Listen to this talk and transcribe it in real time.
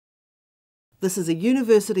This is a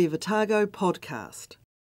University of Otago podcast.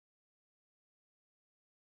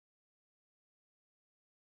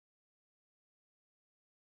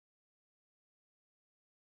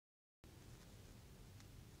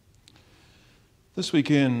 This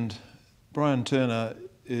weekend, Brian Turner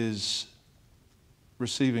is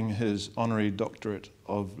receiving his honorary Doctorate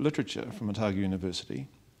of Literature from Otago University.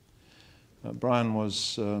 Brian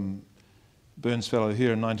was Burns Fellow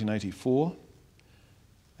here in 1984,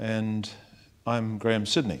 and I'm Grahame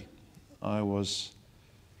Sydney. I was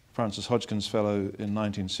Francis Hodgkins Fellow in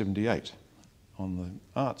 1978 on the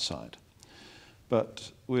art side.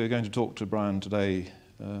 But we're going to talk to Brian today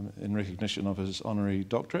in recognition of his honorary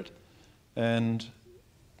doctorate and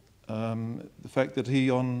the fact that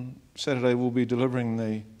he on Saturday will be delivering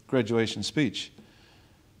the graduation speech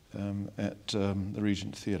at the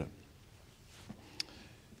Regent Theatre.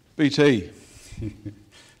 BT.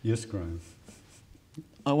 Yes, Graham.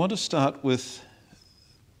 I want to start with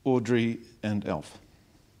Audrey and Alf,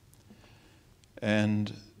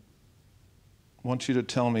 and want you to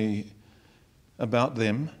tell me about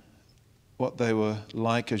them, what they were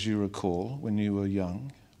like as you recall when you were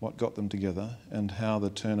young, what got them together, and how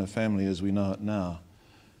the Turner family as we know it now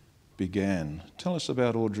began. Tell us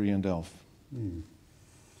about Audrey and Alf.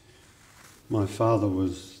 My father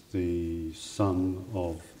was the son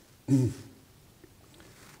of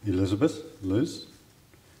Elizabeth, Liz,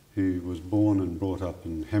 who was born and brought up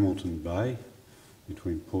in Hamilton Bay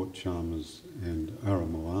between Port Chalmers and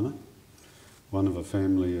Aramoana, one of a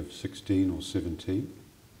family of 16 or 17.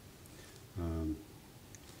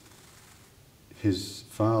 His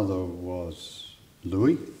father was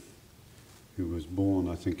Louis, who was born,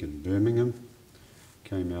 I think, in Birmingham,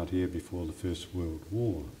 came out here before the First World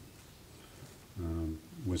War,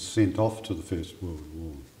 was sent off to the First World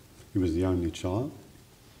War. He was the only child.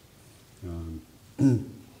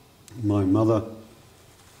 My mother's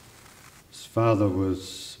father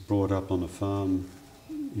was brought up on a farm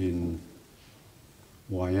in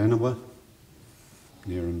Waianawa,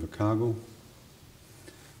 near Invercargill.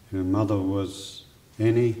 Her mother was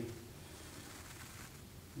Annie.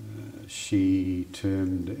 She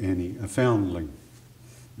termed Annie a foundling.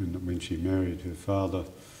 And when she married her father,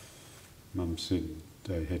 Mum said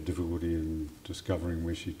they had difficulty in discovering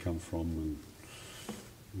where she'd come from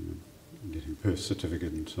and getting birth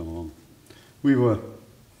certificate and so on. We were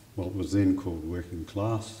what was then called working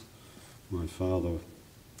class. My father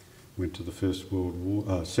went to the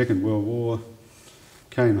Second World War,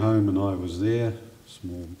 came home and I was there,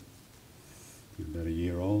 small, about a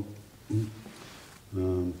year old.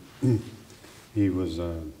 He was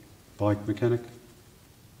a bike mechanic.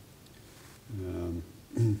 Then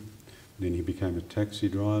he became a taxi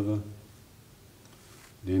driver.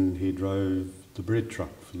 Then he drove the bread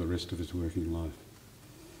truck for the rest of his working life.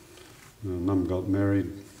 Mum got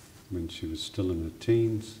married when she was still in her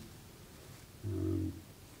teens.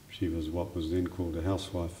 She was what was then called a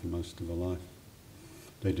housewife for most of her life.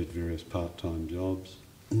 They did various part-time jobs.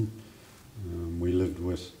 We lived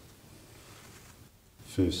with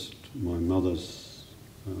first my mother's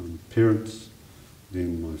parents,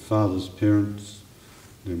 then my father's parents.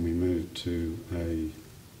 Then we moved to a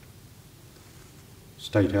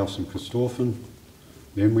state house in Corstorphine.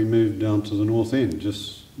 Then we moved down to the north end,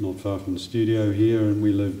 just not far from the studio here, and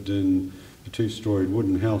we lived in a two-storied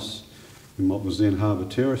wooden house in what was then Harbour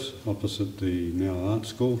Terrace, opposite the now art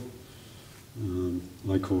school.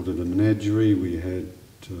 I called it a menagerie. We had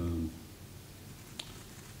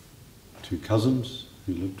two cousins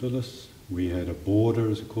who lived with us. We had a boarder,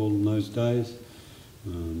 as it called in those days.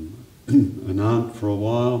 An aunt for a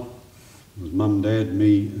while. It was Mum, Dad,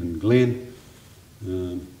 me and Glenn.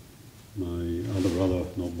 My other brother,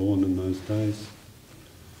 not born in those days.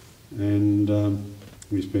 And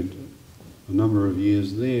we spent a number of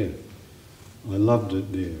years there. I loved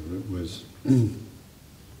it there. It was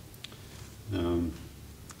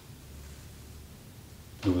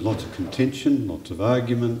there was lots of contention, lots of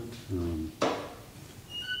argument,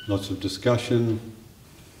 lots of discussion,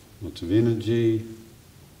 lots of energy.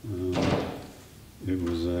 It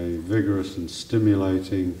was a vigorous and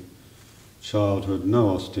stimulating childhood, no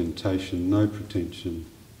ostentation, no pretension,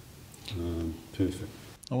 perfect.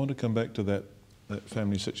 I want to come back to that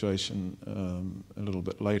family situation a little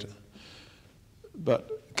bit later. But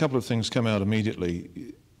a couple of things come out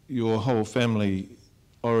immediately. Your whole family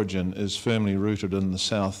origin is firmly rooted in the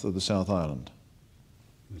south of the South Island.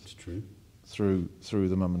 That's true. Through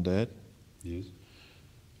the mum and dad. Yes.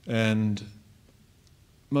 And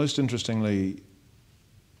most interestingly,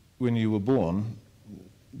 when you were born,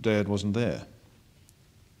 Dad wasn't there.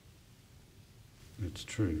 It's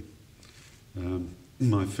true.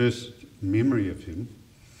 My first memory of him,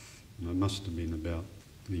 and I must have been about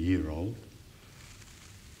a year old,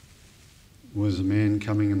 was a man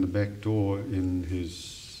coming in the back door in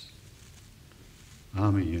his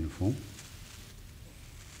army uniform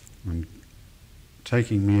and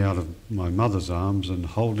taking me out of my mother's arms and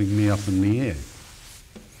holding me up in the air.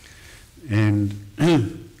 And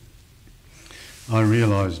I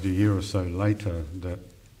realised a year or so later that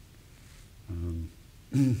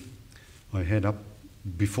I had up,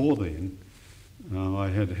 before then, I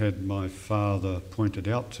had had my father pointed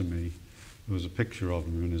out to me. There was a picture of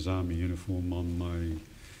him in his army uniform on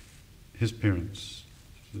his parents'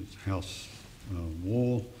 house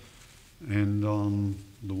wall and on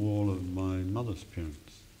the wall of my mother's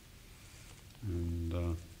parents.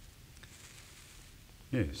 And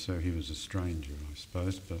yeah, so he was a stranger, I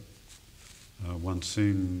suppose, but one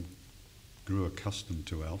soon grew accustomed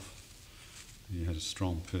to Alf. He had a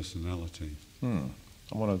strong personality. I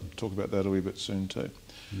want to talk about that a wee bit soon too.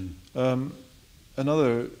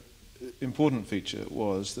 Another important feature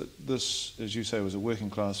was that this, as you say, was a working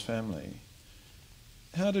class family.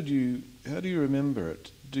 How do you remember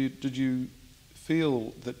it? Did you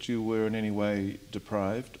feel that you were in any way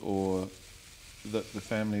deprived, or that the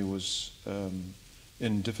family was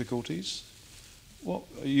in difficulties? Well,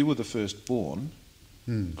 you were the firstborn.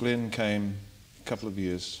 Glenn came a couple of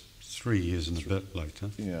years. 3 years and a bit later.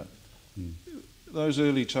 Yeah. Those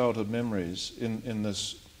early childhood memories in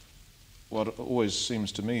this, what always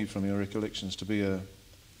seems to me from your recollections to be a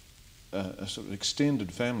sort of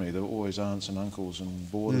extended family. There were always aunts and uncles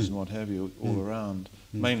and boarders and what have you all around,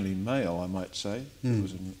 mainly male, I might say. It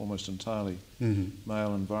was an almost entirely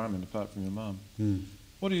male environment apart from your mum.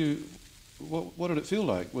 What did it feel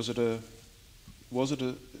like? Was it a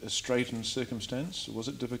straitened circumstance? Was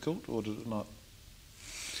it difficult, or did it not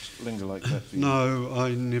linger like that for you? No,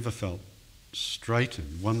 I never felt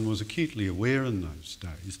straitened. One was acutely aware in those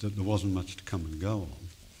days that there wasn't much to come and go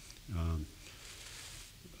on.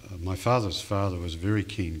 My father's father was a very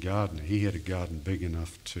keen gardener. He had a garden big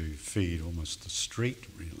enough to feed almost the street,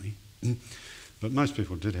 really. But most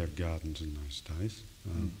people did have gardens in those days.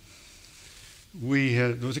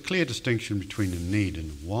 There was a clear distinction between a need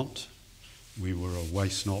and a want. We were a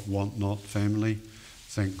waste not, want not family.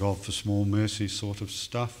 Thank God for small mercies sort of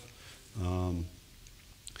stuff.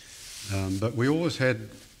 But we always had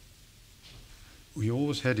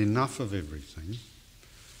enough of everything,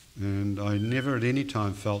 and I never at any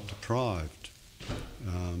time felt deprived.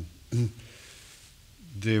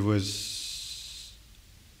 There was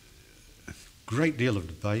a great deal of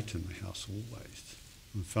debate in the house always.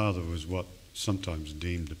 My father was what sometimes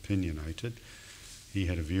deemed opinionated. He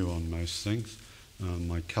had a view on most things.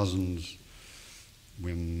 My cousins,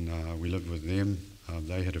 when we lived with them,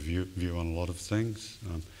 they had a view on a lot of things.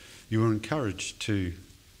 You were encouraged to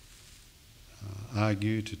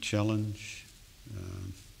argue, to challenge.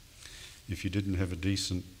 If you didn't have a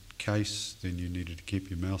decent case, then you needed to keep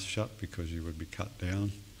your mouth shut because you would be cut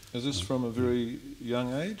down. Is this from a very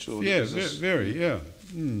young age? Or yeah, very, yeah.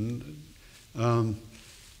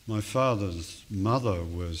 My father's mother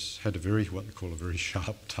had what they call a very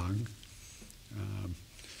sharp tongue.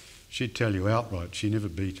 She'd tell you outright. She never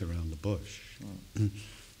beat around the bush.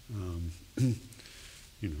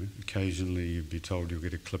 Occasionally you'd be told you'll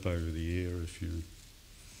get a clip over the ear if you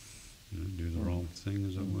do the wrong thing,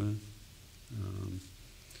 as it were.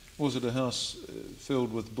 Was it a house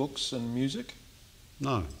filled with books and music?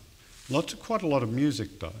 No. Quite a lot of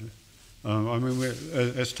music, though.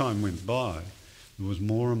 As time went by, there was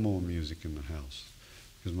more and more music in the house,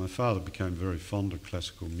 because my father became very fond of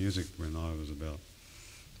classical music when I was about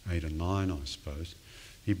 8 or 9, I suppose.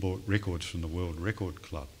 He bought records from the World Record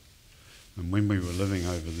Club. And when we were living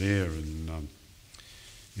over there in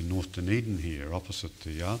North Dunedin here, opposite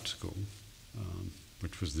the art school,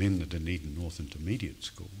 which was then the Dunedin North Intermediate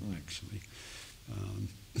School, actually,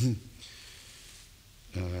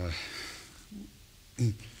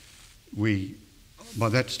 by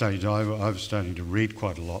that stage I was starting to read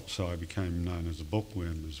quite a lot, so I became known as a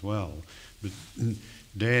bookworm as well. But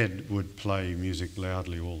Dad would play music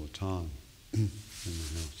loudly all the time in the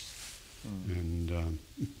house. And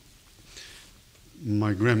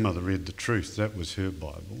my grandmother read The Truth. That was her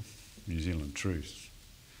Bible, New Zealand Truth.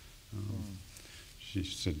 She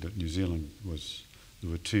said that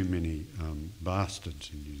there were too many bastards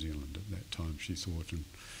in New Zealand at that time, she thought, and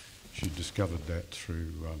she discovered that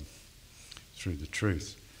through The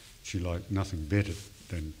Truth. She liked nothing better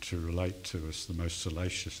than to relate to us the most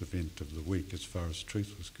salacious event of the week as far as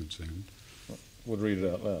truth was concerned. Would read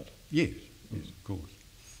it out loud? Yes, of course.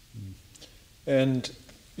 And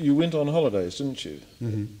you went on holidays, didn't you?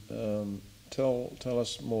 Tell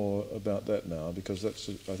us more about that now, because I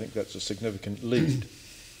think that's a significant lead.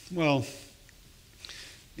 Well,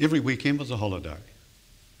 every weekend was a holiday.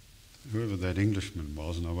 Whoever that Englishman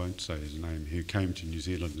was, and I won't say his name, who came to New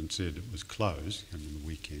Zealand and said it was closed on the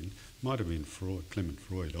weekend, might have been Clement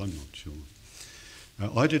Freud, I'm not sure.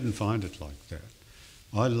 I didn't find it like that.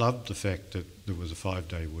 I loved the fact that there was a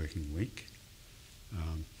 5-day working week,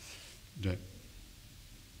 that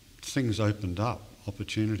things opened up,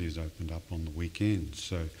 opportunities opened up on the weekends.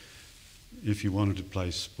 So if you wanted to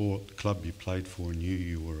play sport, the club you played for knew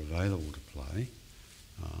you were available to play.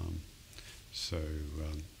 So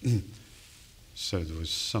there was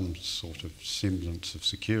some sort of semblance of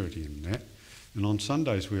security in that. And on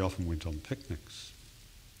Sundays we often went on picnics.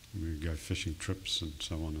 We would go fishing trips and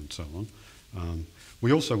so on and so on.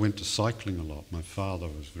 We also went to cycling a lot. My father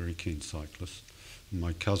was a very keen cyclist. And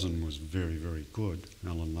my cousin was very, very good,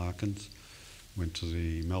 Alan Larkins. Went to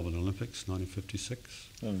the Melbourne Olympics, 1956.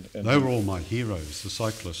 And they were all my heroes, the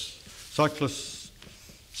cyclists,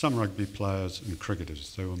 some rugby players and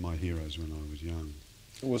cricketers. They were my heroes when I was young.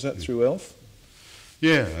 Was that through Alf?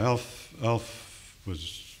 Yeah, Alf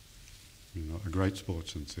was, a great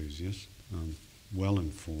sports enthusiast, well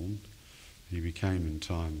informed. He became in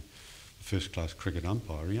time a first-class cricket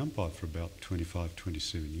umpire. He umpired for about 25,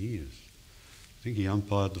 27 years. I think he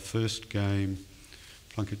umpired the first game,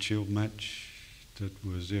 Plunket Shield match that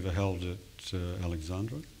was ever held at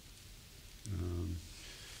Alexandra.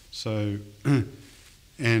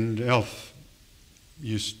 And Alf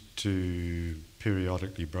used to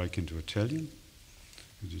periodically break into Italian,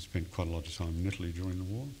 because he spent quite a lot of time in Italy during the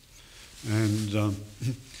war.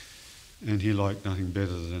 And he liked nothing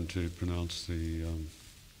better than to pronounce the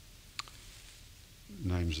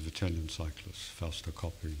names of Italian cyclists, Fausto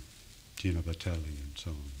Coppi, Gino Battelli and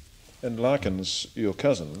so on. And Larkins, your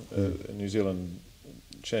cousin, a New Zealand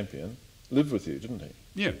champion, lived with you, didn't he?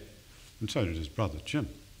 Yeah, and so did his brother, Jim.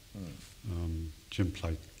 Jim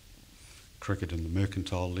played cricket in the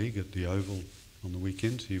Mercantile League at the Oval on the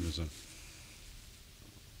weekends. He was a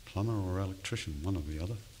plumber or electrician, one or the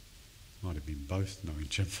other. Might have been both, knowing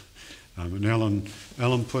Jim. And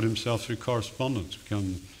Alan put himself through correspondence,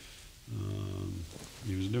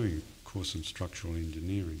 he was doing a course in structural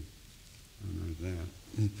engineering, I know that,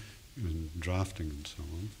 and drafting and so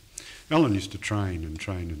on. Alan used to train and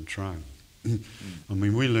train and train. I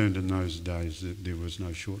mean, we learned in those days that there was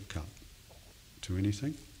no shortcut to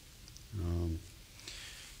anything.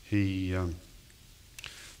 The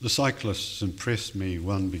cyclists impressed me,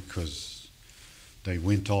 one, because they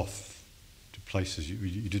went off to places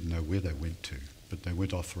you didn't know where they went to, but they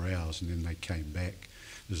went off for hours and then they came back,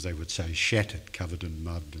 as they would say, shattered, covered in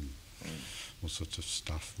mud and all sorts of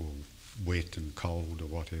stuff, or wet and cold or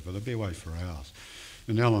whatever. They'd be away for hours.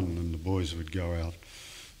 And Alan and the boys would go out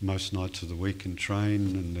most nights of the week and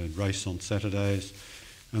train, and they'd race on Saturdays,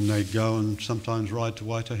 and they'd go and sometimes ride to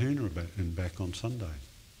Waitahuna and back on Sunday.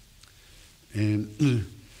 And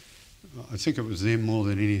I think it was them more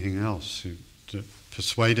than anything else that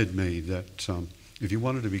persuaded me that if you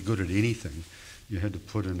wanted to be good at anything, you had to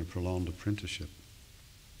put in a prolonged apprenticeship.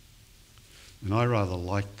 And I rather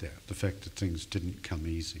liked that, the fact that things didn't come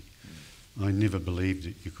easy. I never believed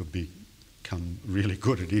that you could become really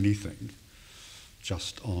good at anything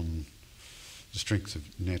just on the strength of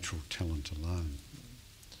natural talent alone.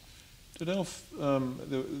 Did Alf,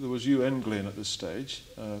 there was you and Glenn at this stage,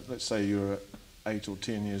 let's say you were 8 or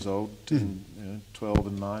 10 years old, 12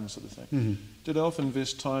 and 9 sort of thing. Mm-hmm. Did Alf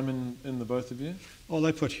invest time in the both of you? Oh,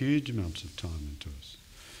 they put huge amounts of time into us.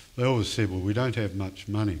 They always said, well, we don't have much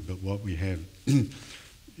money, but what we have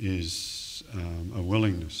is a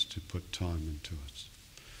willingness to put time into us.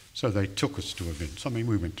 So they took us to events. I mean,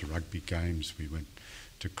 we went to rugby games, we went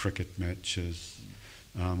to cricket matches.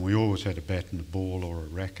 We always had a bat and a ball or a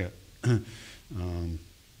racket.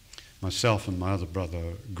 Myself and my other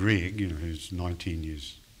brother, Greg, who's 19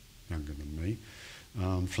 years younger than me,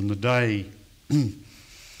 from the day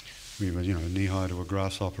we were, knee-high to a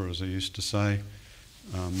grasshopper, as I used to say,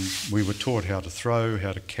 we were taught how to throw,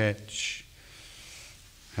 how to catch,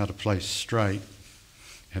 how to play straight,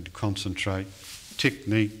 how to concentrate,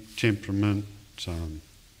 technique, temperament,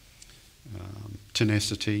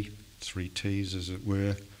 tenacity, 3 T's as it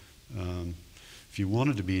were. If you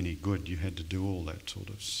wanted to be any good, you had to do all that sort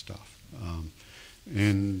of stuff.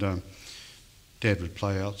 Dad would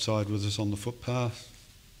play outside with us on the footpath,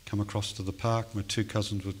 come across to the park. My 2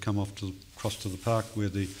 cousins would come across to the park where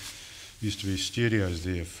there used to be studios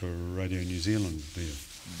there for Radio New Zealand there,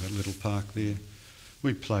 that little park there.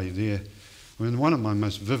 We'd play there. I mean, one of my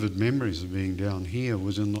most vivid memories of being down here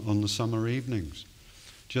was on the summer evenings,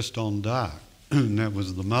 just on dark. and that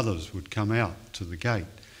was the mothers would come out to the gate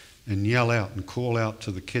and yell out and call out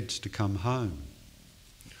to the kids to come home.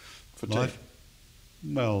 For tea?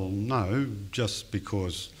 Well, no, just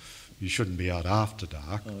because you shouldn't be out after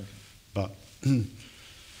dark. Oh, okay. But,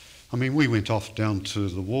 I mean, we went off down to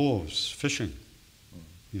the wharves fishing,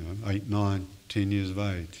 8, 9, 10 years of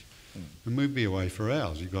age. And we'd be away for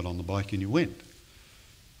hours. You got on the bike and you went.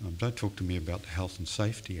 Don't talk to me about the Health and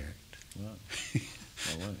Safety Act. Right.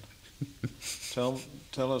 I won't.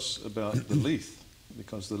 Tell us about the Leith,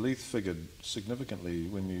 because the Leith figured significantly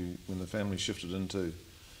when the family shifted into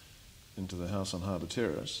the house on Harbour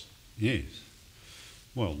Terrace. Yes.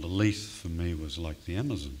 Well, the Leith for me was like the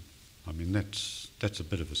Amazon. I mean, that's a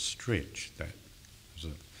bit of a stretch. That was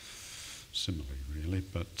a simile, really.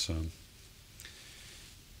 But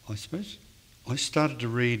I suppose I started to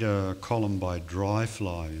read a column by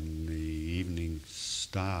Dryfly in the Evening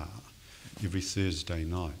Star every Thursday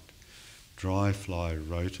night. Dryfly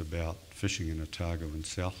wrote about fishing in Otago and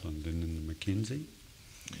Southland and in the Mackenzie,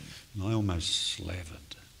 and I almost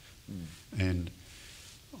slavered. And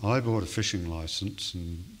I bought a fishing licence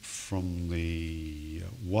from the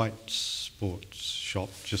White Sports shop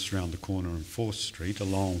just round the corner on 4th Street,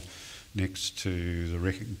 along next to the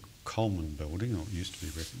Reckon Coleman building, or it used to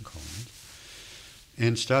be Reckon Coleman,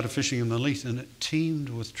 and started fishing in the Leith, and it teemed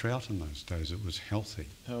with trout in those days. It was healthy.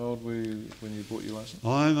 How old were you when you bought your licence?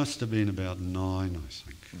 I must have been about 9, I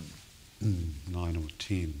think. 9 or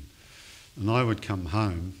 10. And I would come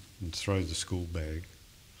home and throw the school bag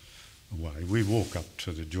away. We walk up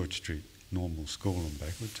to the George Street normal school and back.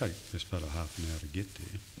 It would take just about a half an hour to get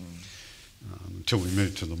there, until we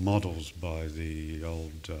moved to the models by the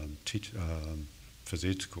old phys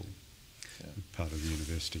ed school, part of the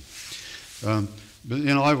university. But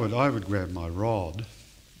I would grab my rod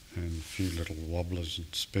and a few little wobblers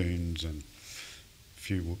and spoons and a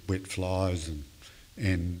few wet flies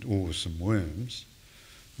and or some worms,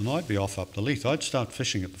 and I'd be off up the Leith. I'd start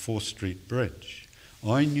fishing at the 4th Street Bridge.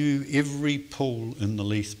 I knew every pool in the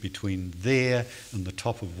Leith between there and the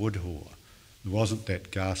top of Woodhaw. There wasn't that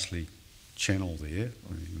ghastly channel there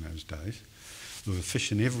in those days. There were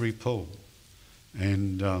fish in every pool.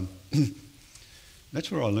 And that's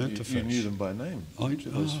where I learnt to fish. You knew them by name? I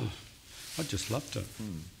just loved it.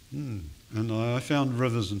 And I found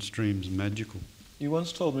rivers and streams magical. You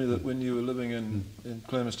once told me that when you were living in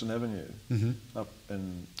Clermiston Avenue, up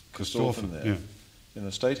in Corstorphine there, in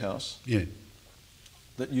a state house,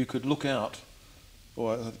 that you could look out,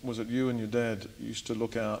 or was it you and your dad used to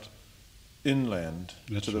look out inland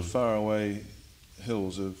to the faraway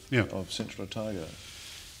hills of Central Otago?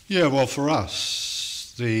 Yeah, well, for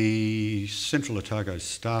us, the Central Otago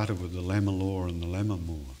started with the Lammerlaw and the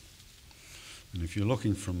Lammermoor. And if you're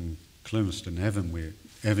looking from Clermiston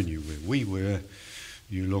Avenue where we were,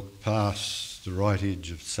 you look past the right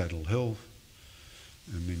edge of Saddle Hill,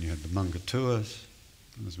 and then you had the Mungatuas,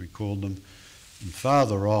 as we called them. And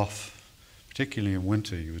farther off, particularly in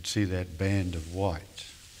winter, you would see that band of white.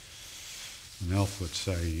 And Alf would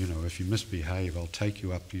say, if you misbehave, I'll take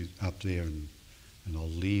you up there and I'll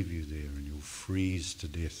leave you there and you'll freeze to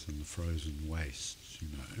death in the frozen wastes,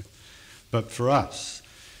 But for us,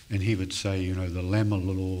 and he would say, the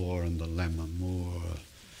Lammerlaw and the Lammermoor,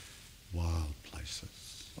 wild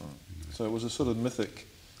places. Oh. So it was a sort of mythic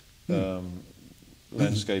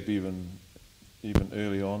landscape even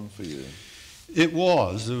early on for you. It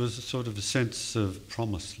was. There was a sort of a sense of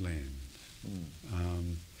promised land.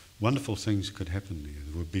 Wonderful things could happen there.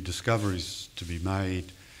 There would be discoveries to be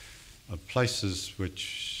made of places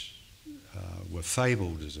which were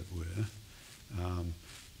fabled, as it were,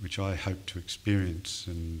 which I hoped to experience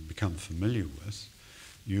and become familiar with.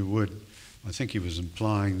 I think he was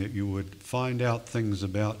implying that you would find out things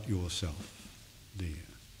about yourself there.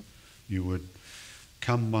 You would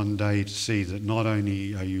come one day to see that not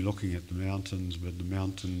only are you looking at the mountains, but the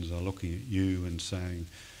mountains are looking at you and saying,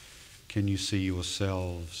 can you see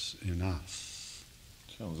yourselves in us?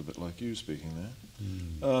 Sounds a bit like you speaking there.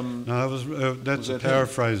 No, that's a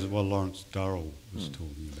paraphrase of what Lawrence Durrell was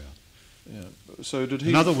talking about. Yeah. So did he?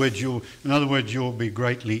 In other words, you'll be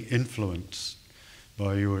greatly influenced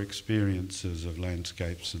by your experiences of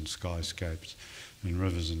landscapes and skyscapes and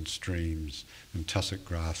rivers and streams and tussock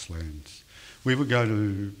grasslands. We would go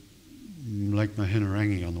to Lake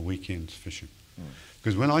Mahinarangi on the weekends fishing.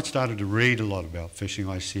 Because when I started to read a lot about fishing,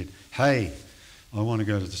 I said, hey, I want to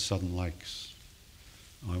go to the Southern Lakes.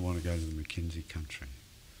 I want to go to the Mackenzie country,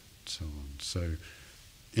 and so on. So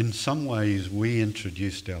in some ways, we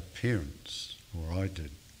introduced our parents, or I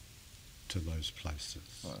did, to those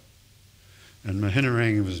places. Right. And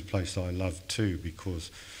Mahinarangi was a place I loved too,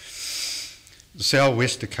 because the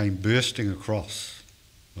sou'wester came bursting across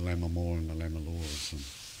the Lammermoor and the Lammerloors and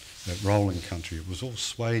that rolling country. It was all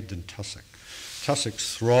swathed in tussock.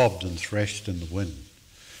 Tussocks throbbed and thrashed in the wind.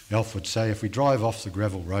 Alf would say, if we drive off the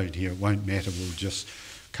gravel road here, it won't matter, we'll just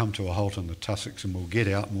come to a halt in the tussocks and we'll get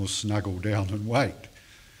out and we'll snuggle down and wait.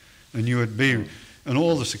 And you would be, and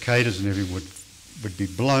all the cicadas and everything would be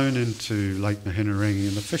blown into Lake Mahinarangi,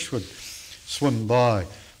 and the fish would swim by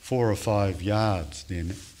 4 or 5 yards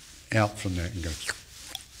then out from that and go.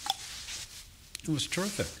 It was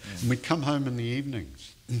terrific. And we'd come home in the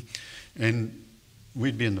evenings and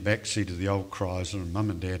we'd be in the back seat of the old Chrysler and Mum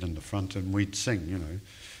and Dad in the front, and we'd sing, you know,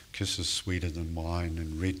 Kisses Sweeter Than Wine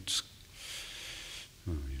and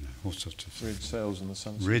all sorts of Red Sails in the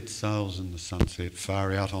Sunset. Red Sails in the Sunset,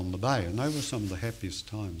 far out on the bay. And they were some of the happiest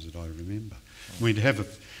times that I remember. Oh. We'd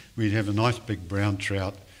have a nice big brown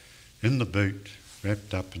trout in the boot,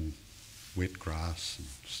 wrapped up in wet grass and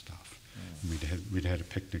stuff. Oh. And we'd had a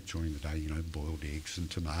picnic during the day, you know, boiled eggs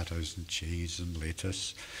and tomatoes and cheese and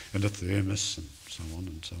lettuce and a thermos and so on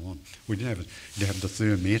and so on. You'd have the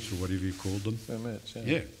thermet or whatever you called them. Thermets, yeah.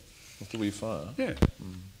 Yeah. With the wee fire. Yeah.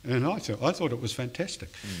 And I thought it was fantastic.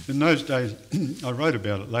 In those days, I wrote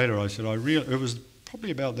about it later, I said it was probably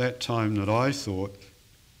about that time that I thought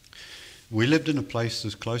we lived in a place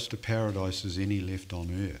as close to paradise as any left on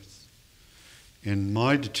earth. And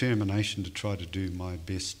my determination to try to do my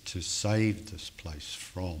best to save this place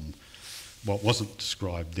from what wasn't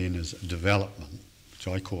described then as development, which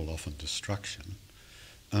I call often destruction,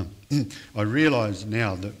 I realise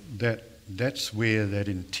now that that's where that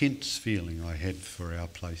intense feeling I had for our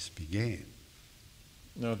place began.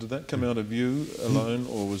 Now, did that come out of you alone,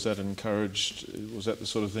 or was that encouraged? Was that the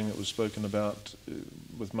sort of thing that was spoken about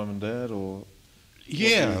with Mum and Dad, or?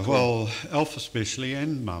 Yeah, well, Alf especially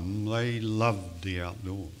and Mum, they loved the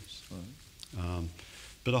outdoors. Right.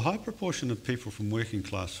 But a high proportion of people from working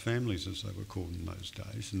class families, as they were called in those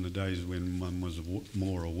days, in the days when one was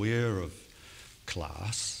more aware of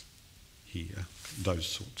class here, those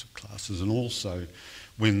sorts of classes, and also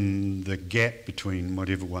when the gap between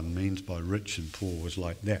whatever one means by rich and poor was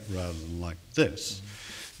like that rather than like this,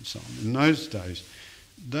 and so on. In those days,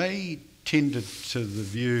 they tended to the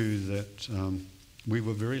view that we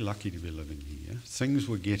were very lucky to be living here. Things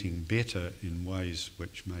were getting better in ways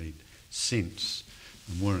which made sense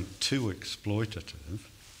and weren't too exploitative.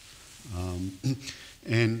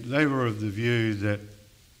 And they were of the view that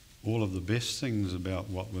all of the best things about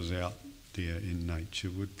what was out there in nature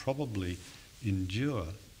would probably endure.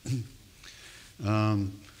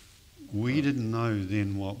 We didn't know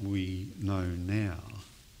then what we know now.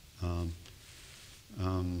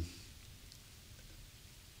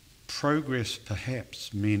 Progress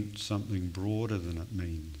perhaps meant something broader than it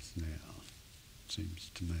means now, it seems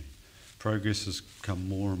to me. Progress has become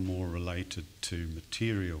more and more related to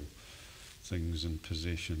material things and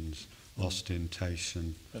possessions,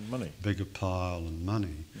 ostentation, and money, bigger pile and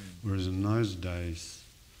money. Whereas in those days,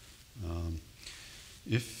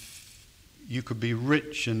 if you could be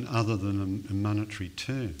rich in other than a monetary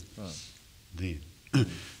terms, then,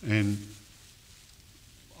 and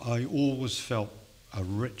I always felt a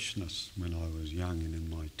richness when I was young and in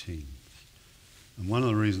my teens. And one of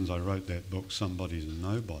the reasons I wrote that book, Somebodies and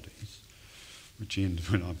Nobodies, which ended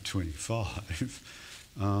when I'm 25,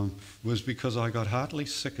 was because I got heartily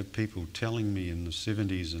sick of people telling me in the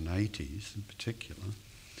 70s and 80s in particular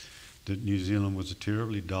that New Zealand was a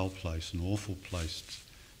terribly dull place, an awful place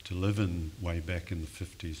to live in way back in the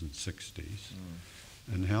 50s and 60s,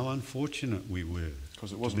 and how unfortunate we were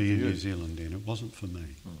to be in New Zealand then. It wasn't for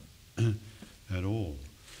me at all.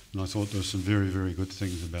 And I thought there were some very, very good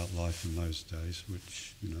things about life in those days,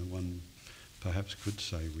 which, you know, one perhaps could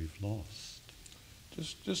say we've lost.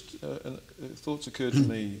 Thoughts occurred to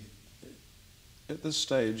me At this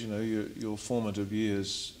stage, you know, your formative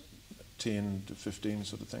years, 10 to 15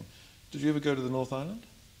 sort of thing. Did you ever go to the North Island?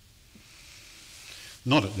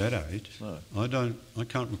 Not at that age. No. I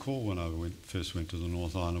can't recall when I first went to the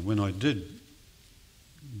North Island. When I did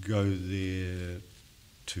go there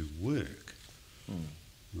to work,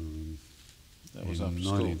 that was in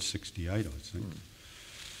 1968, I think.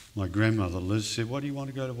 My grandmother Liz said, "What do you want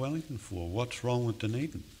to go to Wellington for? What's wrong with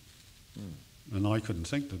Dunedin?" And I couldn't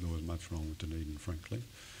think that there was much wrong with Dunedin, frankly.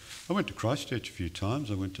 I went to Christchurch a few times.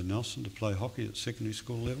 I went to Nelson to play hockey at secondary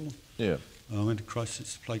school level. Yeah. I went to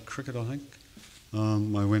Christchurch to play cricket, I think.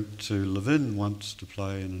 I went to Levin once to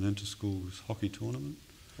play in an inter-schools hockey tournament.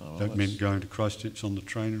 Oh, that meant going to Christchurch on the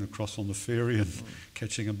train and across on the ferry and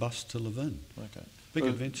catching a bus to Levin. Okay. Big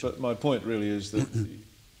adventure. But my point really is that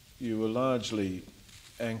you were largely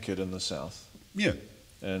anchored in the south. Yeah.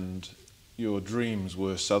 And your dreams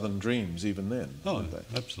were southern dreams even then, Oh, weren't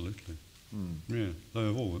they? absolutely. Yeah, they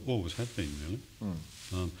have always have been, really.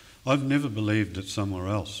 Mm. I've never believed that somewhere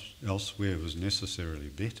elsewhere was necessarily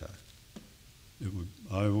better.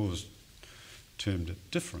 I always termed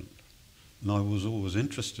it different, and I was always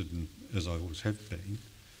interested in, as I always have been,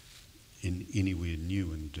 in anywhere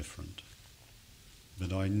new and different.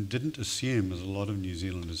 But I didn't assume, as a lot of New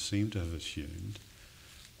Zealanders seem to have assumed,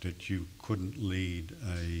 that you couldn't lead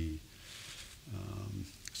a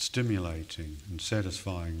stimulating and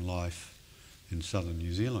satisfying life in southern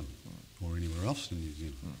New Zealand or anywhere else in New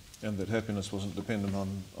Zealand. And that happiness wasn't dependent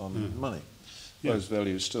on money. Yeah. Those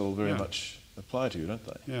values still very much apply to you, don't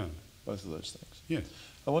they? Yeah. Both of those things. Yeah.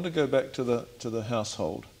 I want to go back to the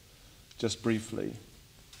household, just briefly.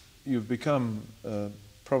 You've become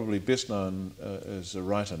probably best known as a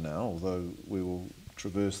writer now, although we will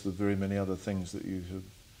traverse the very many other things that you have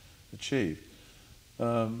achieved.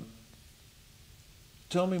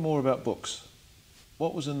 Tell me more about books.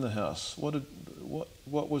 What was in the house? What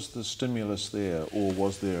was the stimulus there, or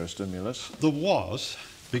was there a stimulus? There was,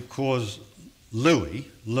 because Lou,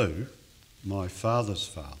 my father's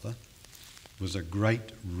father, was a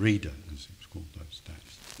great reader, as he was called those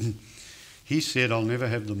days. He said, I'll never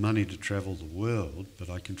have the money to travel the world, but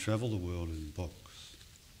I can travel the world in books.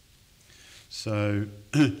 So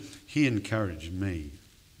he encouraged me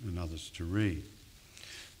and others to read.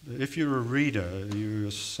 If you're a reader, you're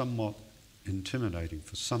somewhat intimidating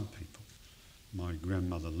for some people. My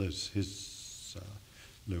grandmother Liz,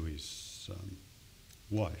 Louis's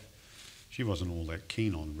wife, she wasn't all that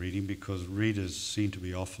keen on reading because readers seem to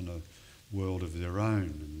be off in a world of their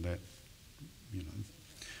own, and that,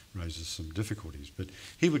 raises some difficulties. But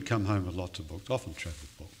he would come home with lots of books, often travel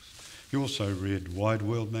books. He also read Wide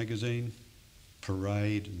World magazine,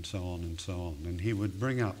 Parade, and so on and so on. And he would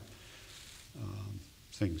bring up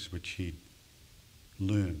things which he'd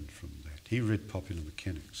learned from that. He read popular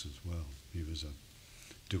mechanics as well. He was a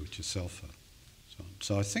do-it-yourselfer.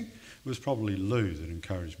 So I think it was probably Lou that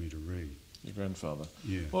encouraged me to read. Your grandfather.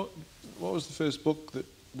 Yeah. What was the first book that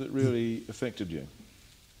really affected you?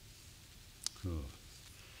 Oh.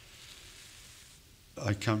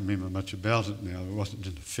 I can't remember much about it now. It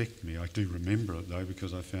didn't affect me. I do remember it though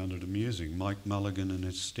because I found it amusing. Mike Mulligan and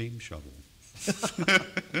his steam shovel.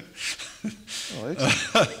 Oh,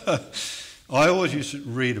 excellent. I always used to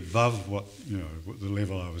read above what the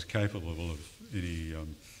level I was capable of any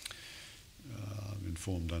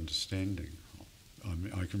informed understanding.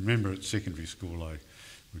 I can remember at secondary school I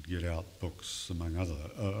would get out books among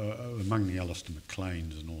the Alistair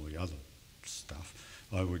MacLeans and all the other stuff.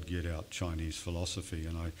 I would get out Chinese philosophy,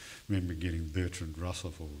 and I remember getting Bertrand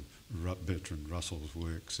Russell's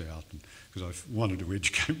works out, because I wanted to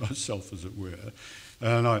educate myself, as it were.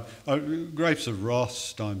 And Grapes of Wrath,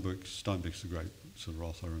 Steinbeck's The Grapes of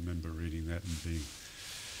Wrath, I remember reading that and being,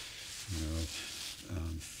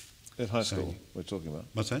 at high school, we're talking about.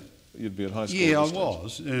 What's that? You'd be at high school. Yeah, I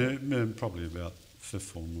was, probably about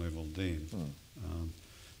fifth form level then.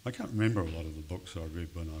 I can't remember a lot of the books I read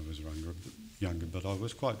when I was younger, but I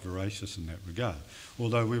was quite voracious in that regard.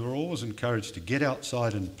 Although we were always encouraged to get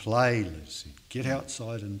outside and play, Lucy. Get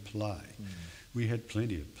outside and play. We had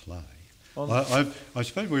plenty of play. I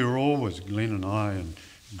suppose we were always, Glenn and I and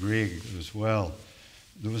Greg as well,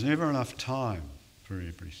 there was never enough time for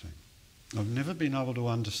everything. I've never been able to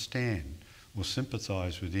understand or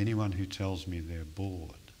sympathise with anyone who tells me they're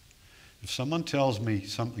bored. If someone tells me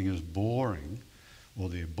something is boring or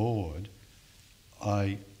they're bored,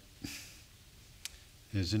 I,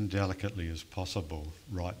 as indelicately as possible,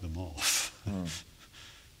 write them off.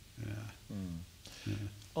 Yeah.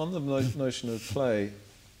 On the notion of play,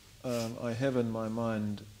 I have in my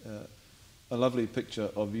mind a lovely picture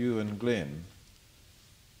of you and Glenn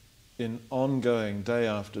in ongoing, day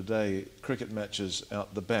after day, cricket matches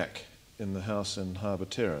out the back in the house in Harbour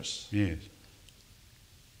Terrace. Yes.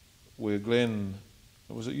 Where Glenn,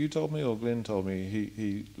 was it you told me or Glenn told me,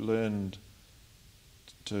 he learned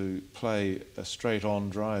to play a straight-on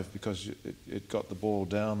drive because it got the ball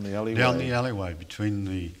down the alleyway. Down the alleyway between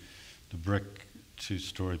the brick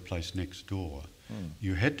two-storey place next door.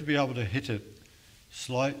 You had to be able to hit it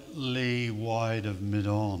slightly wide of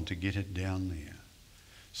mid-on to get it down there.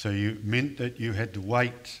 So you meant that you had to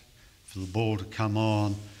wait for the ball to come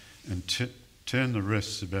on and turn the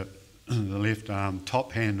wrists about the left arm,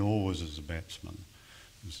 top hand always as a batsman.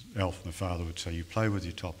 As Alf, my father, would say, you play with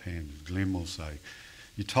your top hand. As Glenn will say,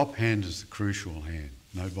 your top hand is the crucial hand,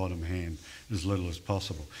 no bottom hand, as little as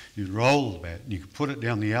possible. You'd roll the bat and you could put it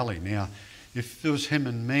down the alley. Now, if it was him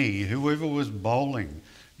and me, whoever was bowling,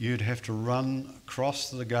 you'd have to run across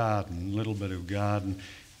the garden, a little bit of garden,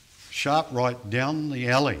 sharp right down the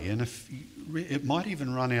alley, and it might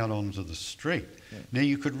even run out onto the street. Yeah. Now,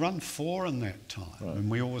 you could run 4 in that time, Right. and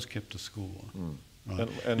we always kept a score. Right.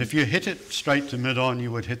 And If you hit it straight to mid-on,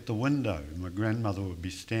 you would hit the window. My grandmother would be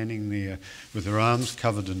standing there with her arms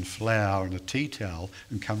covered in flour and a tea towel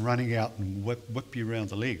and come running out and whip you around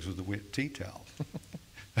the legs with a wet tea towel.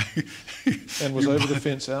 And was over the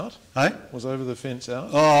fence out? Eh? Was over the fence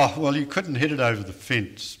out? Oh, well, you couldn't hit it over the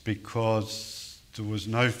fence because there was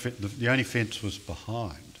no the only fence was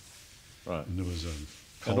behind. Right. And there was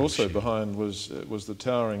a And also behind was the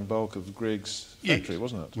towering bulk of Greg's factory,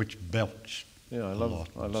 wasn't it? Which belched. Yeah, I love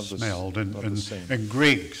the smelled scene. and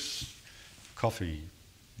Greg's coffee.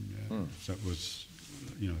 That was,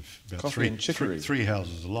 about Coffee and chicory. three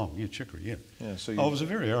houses along. Yeah, chicory. Yeah. Yeah. So It was a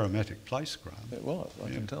very aromatic place, Graham. it was. I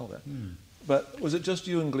can tell that. But was it just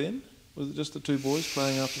you and Glenn? Was it just the 2 boys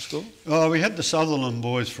playing after school? Oh, we had the Sutherland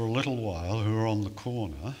boys for a little while who were on the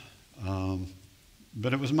corner,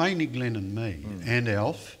 but it was mainly Glenn and me and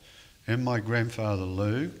Alf and my grandfather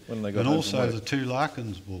Lou, When they got and home also from work. the 2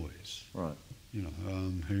 Larkins boys. Right.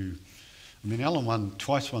 Alan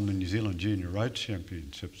twice won the New Zealand Junior Road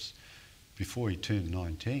Championships before he turned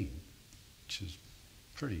 19, which is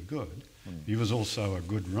pretty good. He was also a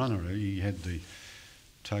good runner. He had the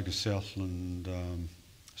Otago Southland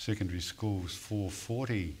Secondary School's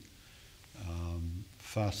 440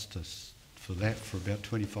 fastest for about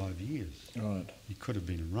 25 years. Right. He could have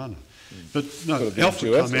been a runner. But no, Could have been Alf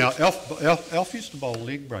two would come athletes. out. Alf used to bowl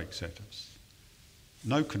leg breaks at us.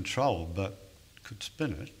 No control, but could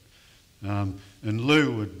spin it. And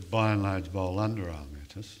Lou would, by and large, bowl underarm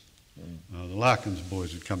at us. The Larkins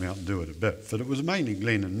boys would come out and do it a bit, but it was mainly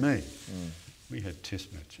Glenn and me. We had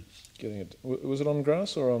test matches. Was it on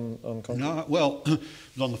grass or on concrete? No, well, it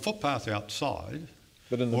was on the footpath outside,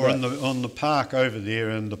 But in the or back? on the park over there,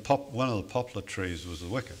 and one of the poplar trees was the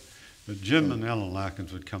wicket. But Jim and Alan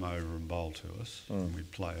Larkins would come over and bowl to us, and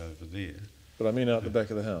we'd play over there. But I mean out the back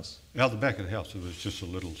of the house. Out the back of the house, it was just a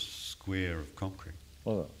little square of concrete.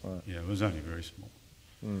 Was it? Right. Yeah, it was only very small.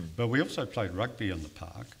 But we also played rugby in the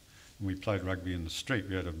park, and we played rugby in the street.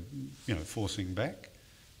 We had forcing back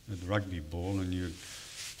at the rugby ball, and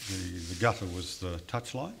the gutter was the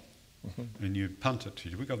touchline, and you'd punt it to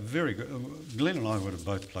you. We got very good. Glenn and I would have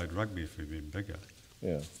both played rugby if we'd been bigger.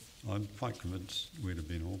 Yeah. I'm quite convinced we'd have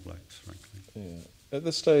been All Blacks, frankly. Yeah. At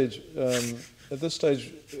this stage,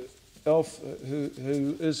 Alf,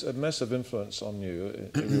 who is a massive influence on you,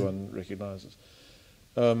 everyone recognises,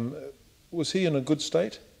 was he in a good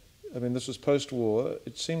state? I mean, this was post-war.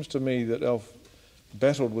 It seems to me that Alf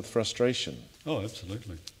battled with frustration. Oh,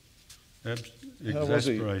 absolutely. How was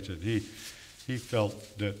he? Exasperated. He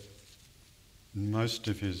felt that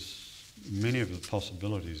many of the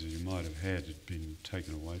possibilities that he might have had been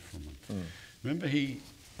taken away from him. Remember, he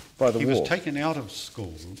was taken out of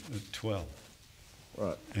school at 12.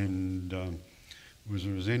 Right. And was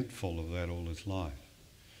resentful of that all his life.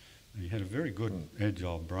 He had a very good,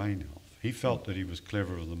 agile brain, Alf. He felt that he was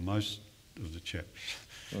cleverer than most of the chaps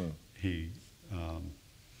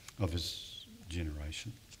of his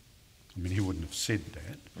generation. I mean, he wouldn't have said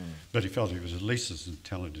that, but he felt he was at least as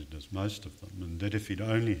intelligent as most of them, and that if he'd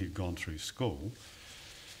only gone through school.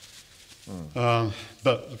 But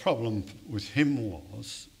the problem with him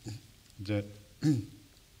was that and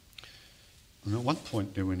at one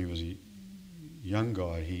point there, when he was a young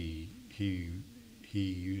guy, he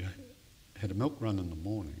had a milk run in the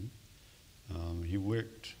morning. He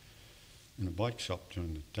worked in a bike shop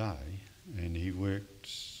during the day, and he worked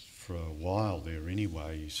for a while there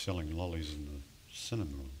anyway, selling lollies in the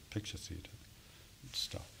cinema or picture theatre and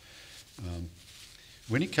stuff.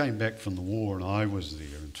 When he came back from the war, and I was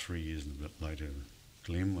there, and 3 years and a bit later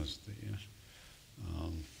Glenn was there,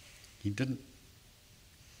 he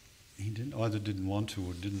either didn't want to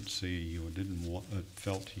or didn't see or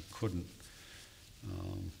felt he couldn't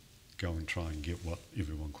go and try and get what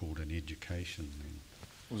everyone called an education then.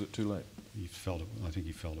 Was it too late? I think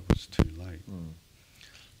he felt it was too late.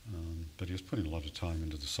 But he was putting a lot of time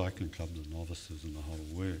into the cycling club, the novices and the whole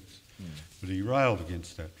works. But he railed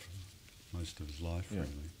against that for most of his life, really.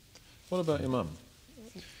 What about your mum?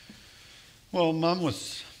 Well, Mum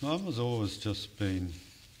was always just been,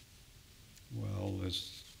 well,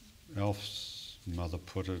 as Alf's mother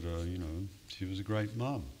put it, she was a great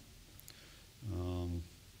mum.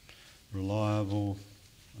 Reliable,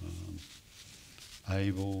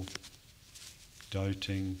 able,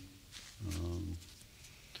 doting,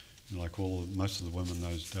 like most of the women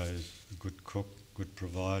those days, a good cook, good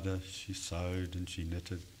provider. She sewed and she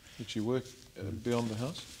knitted. Did she work beyond the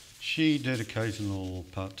house? She did occasional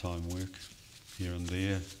part-time work here and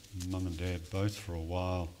there. Mum and Dad both for a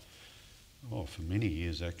while for many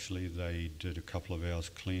years actually, they did a couple of hours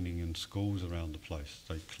cleaning in schools around the place.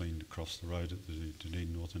 They cleaned across the road at the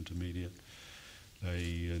Dunedin North Intermediate.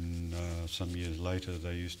 Some years later,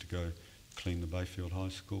 they used to go clean the Bayfield High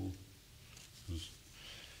School.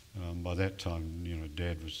 By that time,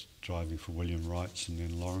 Dad was driving for William Wright's and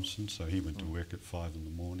then Lawrenson, so he went to work at 5 in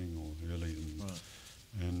the morning or early,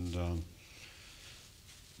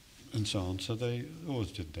 and so on. So they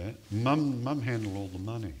always did that. Mum handled all the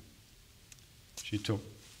money. She took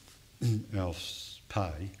Alf's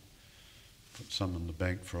pay, put some in the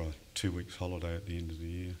bank for a 2 weeks holiday at the end of the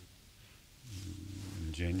year,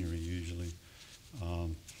 in January usually.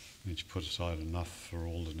 Then she put aside enough for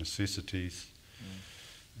all the necessities.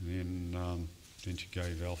 And then she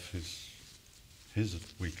gave Alf his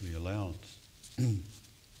weekly allowance.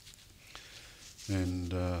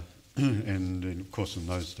 And of course in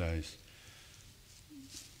those days,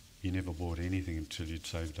 you never bought anything until you'd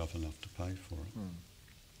saved up enough to pay for it.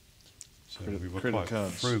 So we were quite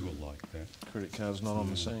frugal like that. Credit cards not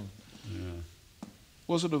on the scene. Yeah.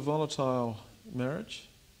 Was it a volatile marriage?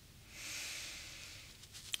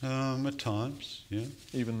 At times, yeah.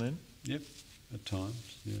 Even then? Yep, at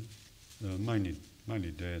times, yeah.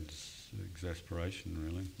 Mainly Dad's exasperation,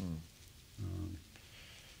 really.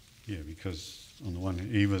 Yeah, because on the one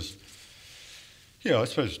hand, he was... Yeah, I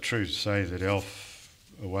suppose it's true to say that Alf,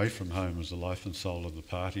 away from home, was the life and soul of the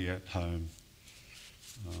party. At home,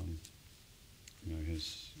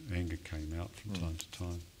 his anger came out from time to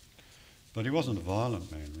time. But he wasn't a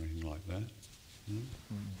violent man or anything like that.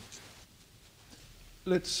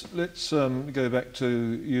 Let's go back to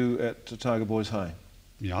you at Otago Boys High.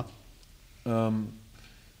 Yeah.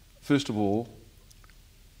 First of all,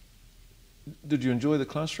 did you enjoy the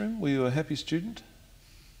classroom? Were you a happy student?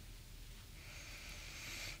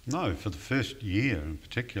 No, for the first year in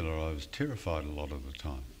particular, I was terrified a lot of the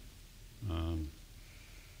time.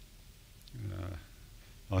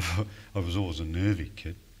 I was always a nervy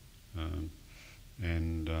kid,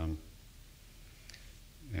 and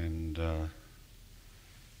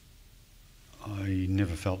I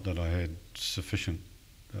never felt that I had sufficient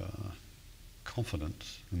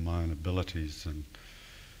confidence in my own abilities, and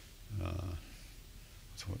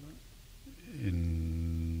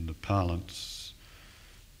in the parlance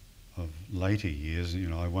of later years,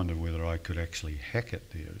 I wondered whether I could actually hack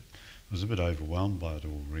it there. I was a bit overwhelmed by it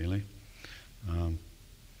all, really.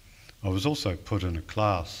 I was also put in a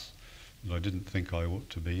class that I didn't think I ought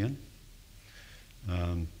to be in.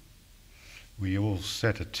 We all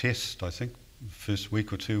sat a test, I think, the first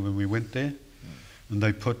week or two when we went there, and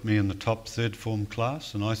they put me in the top third form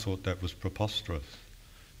class, and I thought that was preposterous.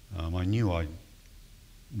 I knew I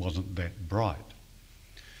wasn't that bright.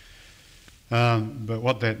 But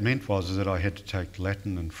what that meant was that I had to take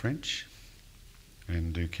Latin and French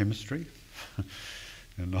and do chemistry.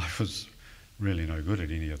 And I was really no good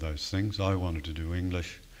at any of those things. I wanted to do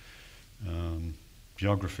English,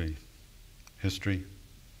 geography, history,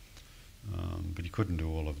 but you couldn't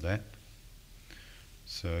do all of that.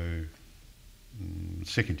 So,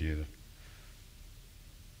 second year,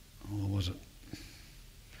 what was it?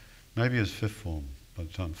 Maybe it was fifth form. By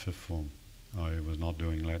the time fifth form, I was not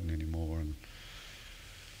doing Latin anymore, and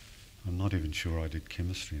I'm not even sure I did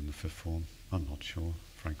chemistry in the fifth form. I'm not sure,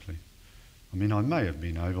 frankly. I mean, I may have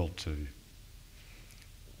been able to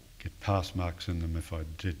get pass marks in them if I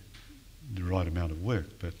did the right amount of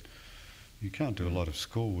work, but you can't do a lot of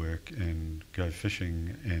schoolwork and go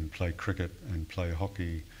fishing and play cricket and play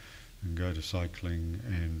hockey and go to cycling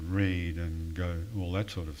and read and go all that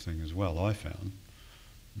sort of thing as well, I found,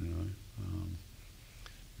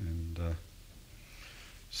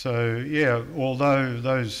 so, yeah, although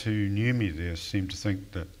those who knew me there seemed to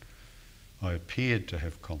think that I appeared to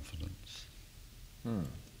have confidence, and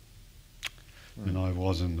I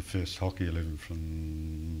was in the first hockey 11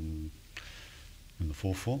 in the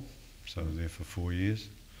fourth form, so I was there for 4 years,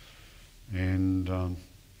 and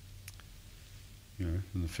in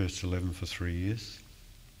the first 11 for 3 years.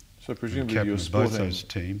 So presumably you were sporting both those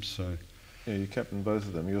teams. So yeah, you captained both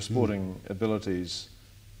of them. Your sporting abilities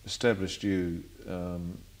established you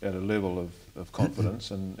at a level of confidence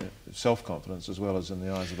and self-confidence as well as in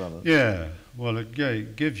the eyes of others. Yeah, well,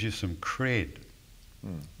 it gives you some cred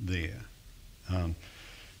there,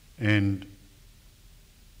 and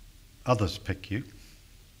others pick you.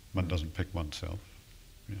 One doesn't pick oneself.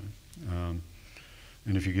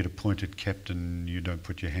 And if you get appointed captain, you don't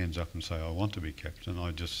put your hands up and say, I want to be captain. I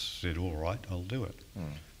just said, all right, I'll do it.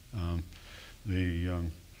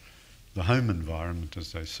 The home environment,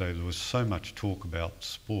 as they say, there was so much talk about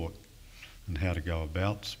sport and how to go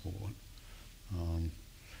about sport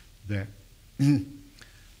that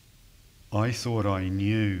I thought I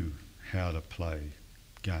knew how to play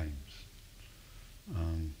games.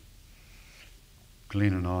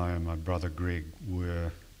 Glenn and I and my brother Greg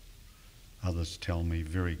were, others tell me,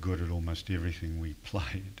 very good at almost everything we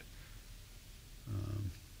played.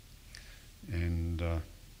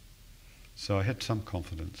 So I had some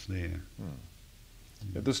confidence there.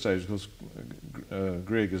 At this stage, of course,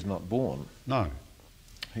 Greg is not born. No.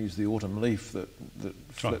 He's the autumn leaf that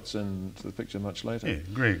flits into the picture much later. Yeah,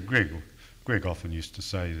 Greg often used to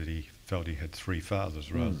say that he felt he had 3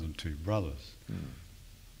 fathers rather than 2 brothers.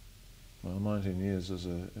 Well, 19 years is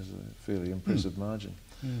a fairly impressive margin.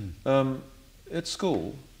 At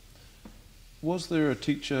school, was there a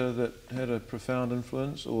teacher that had a profound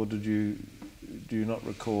influence, or do you not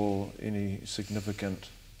recall any significant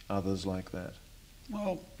others like that?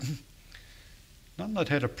 Well, none that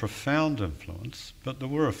had a profound influence, but there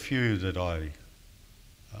were a few that I,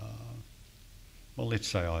 well, let's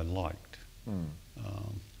say I liked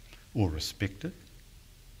or respected.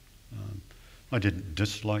 I didn't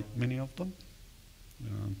dislike many of them.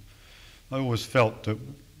 I always felt that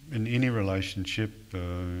in any relationship,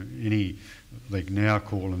 any they now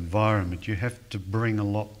call environment, you have to bring a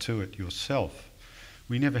lot to it yourself.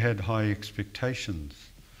 We never had high expectations,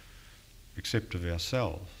 except of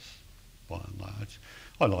ourselves, by and large.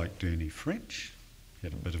 I liked Ernie French. He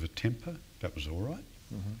had a bit of a temper. That was all right.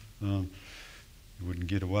 You wouldn't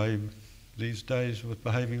get away these days with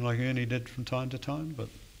behaving like Ernie did from time to time, but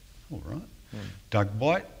all right. Doug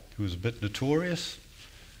White, who was a bit notorious,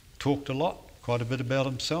 talked a lot, quite a bit about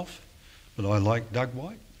himself, but I liked Doug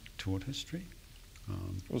White, taught history.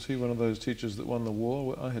 Was he one of those teachers that won the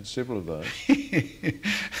war? I had several of those.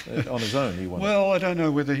 On his own, he won. Well, I don't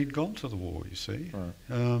know whether he'd gone to the war, you see. Right.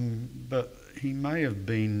 But he may have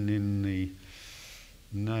been in the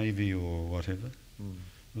Navy or whatever.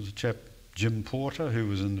 There was a chap, Jim Porter, who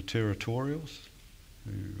was in the Territorials,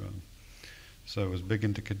 who so was big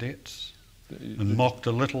into cadets and mocked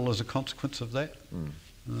a little as a consequence of that.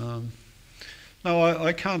 No,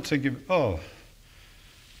 I can't think of...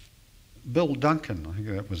 Bill Duncan, I think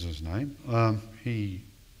that was his name. He,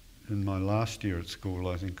 in my last year at school,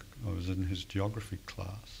 I think I was in his geography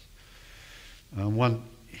class.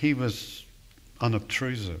 He was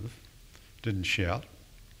unobtrusive, didn't shout.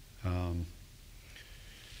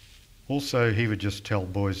 Also, he would just tell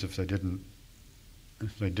boys if they didn't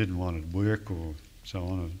want to work or so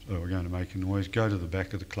on, or were going to make a noise, go to the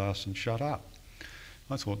back of the class and shut up.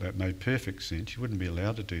 I thought that made perfect sense. You wouldn't be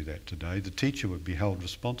allowed to do that today. The teacher would be held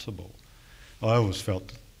responsible. I always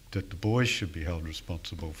felt that the boys should be held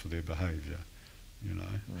responsible for their behaviour, you know.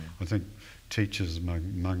 I think teachers are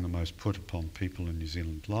among the most put upon people in New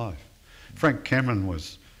Zealand life. Frank Cameron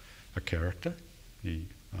was a character.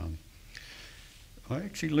 I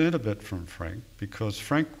actually learned a bit from Frank because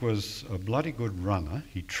Frank was a bloody good runner.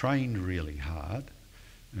 He trained really hard,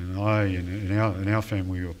 and in our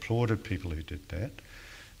family we applauded people who did that.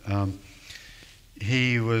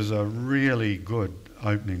 He was a really good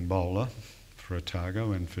opening bowler for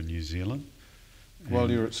Otago and for New Zealand. While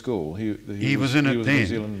you were at school, he was in it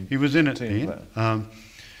then. He was in it then.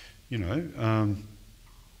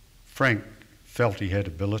 Frank felt he had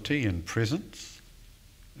ability and presence,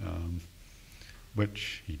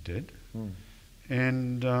 which he did.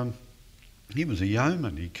 And he was a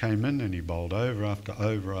yeoman. He came in and he bowled over after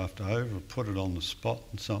over after over, put it on the spot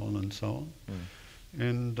and so on and so on.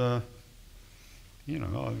 And I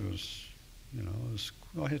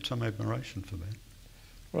had some admiration for that.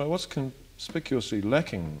 Right, what's conspicuously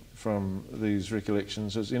lacking from these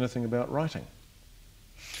recollections is anything about writing.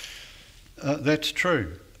 That's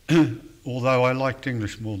true, although I liked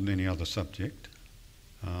English more than any other subject.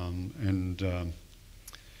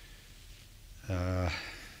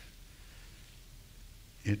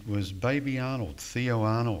 It was Baby Arnold, Theo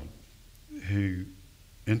Arnold, who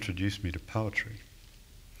introduced me to poetry.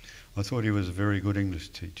 I thought he was a very good English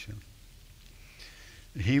teacher.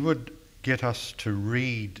 He would get us to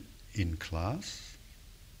read in class,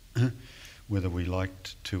 whether we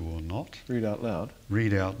liked to or not. Read out loud?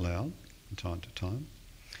 Read out loud from time to time.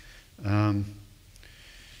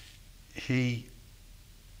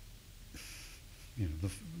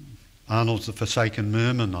 Arnold's The Forsaken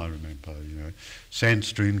Merman, I remember,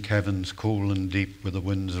 Sandstream caverns cool and deep, where the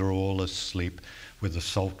winds are all asleep, where the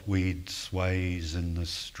salt weed sways in the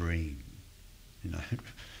stream.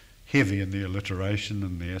 Heavy in the alliteration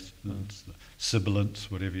and the assonance, the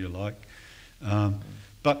sibilants, whatever you like.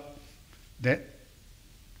 But that,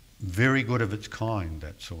 very good of its kind,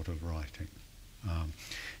 that sort of writing.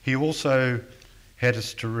 He also had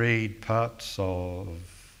us to read parts of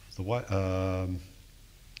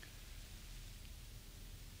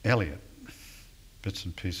Eliot, bits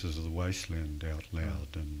and pieces of the wasteland out loud,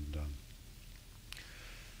 and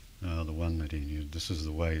the one that he knew, this is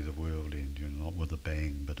the way the world ends, not with a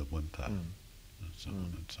bang but a whimper, and so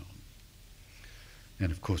on and so on.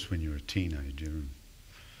 And of course, when you're a teenager and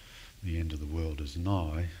the end of the world is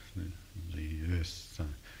nigh, the earth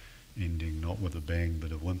ending not with a bang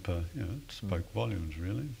but a whimper, it spoke volumes,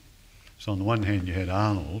 really. So on the one hand, you had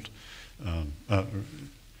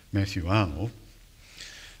Matthew Arnold,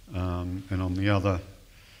 and on the other,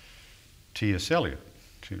 T.S. Eliot,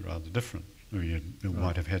 two rather different. You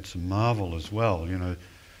might have had some Marvel as well, the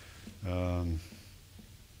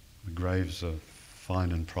graves are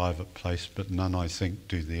fine and private place, but none, I think,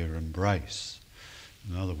 do their embrace.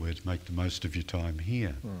 In other words, make the most of your time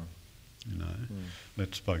here.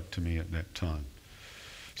 That spoke to me at that time.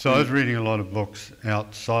 So I was reading a lot of books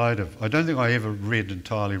outside of... I don't think I ever read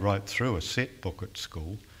entirely right through a set book at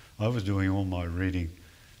school. I was doing all my reading.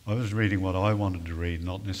 I was reading what I wanted to read,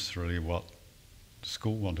 not necessarily what the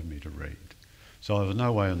school wanted me to read. So there was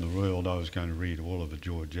no way in the world I was going to read all of a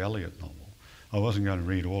George Eliot novel. I wasn't going to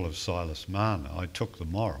read all of Silas Marner. I took the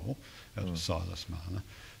moral out of Silas Marner,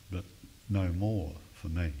 but no more for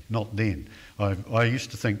me. Not then. I used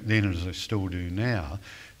to think then, as I still do now,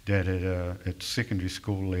 that at secondary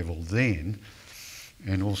school level then,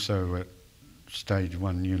 and also at stage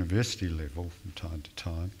 1 university level from time to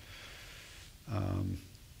time,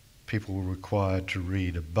 people were required to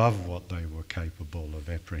read above what they were capable of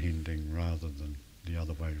apprehending rather than the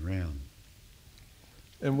other way round.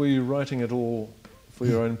 And were you writing at all for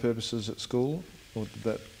your own purposes at school, or did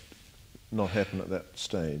that not happen at that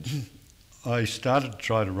stage? I started to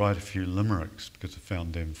try to write a few limericks because I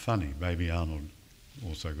found them funny. Baby Arnold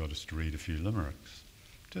also got us to read a few limericks,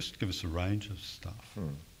 just to give us a range of stuff.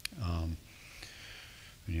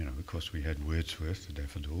 Of course we had Wordsworth, the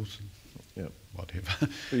Daffodils, and whatever.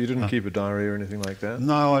 But you didn't keep a diary or anything like that?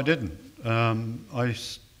 No, I didn't. I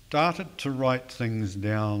started to write things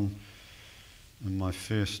down in my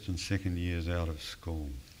first and second years out of school.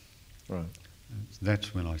 Right.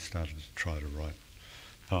 That's when I started to try to write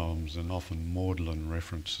poems, and often maudlin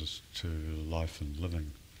references to life and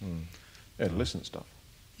living. Adolescent stuff.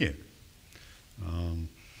 Yeah.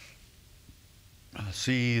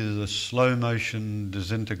 See the slow motion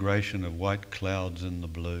disintegration of white clouds in the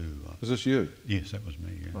blue. Was this you? Yes, that was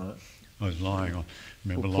me. Yeah. Right. I was lying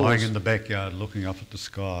lying in the backyard looking up at the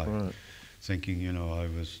sky, thinking, I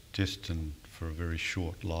was destined for a very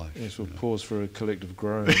short life. Yes, we'll pause for a collective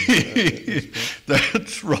groan.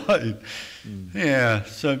 That's right. Yeah.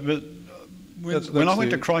 So, but when I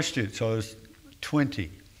went to Christchurch, I was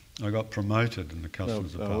 20. I got promoted in the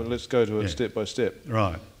customs department. Well, let's go to it step by step.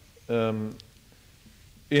 Right.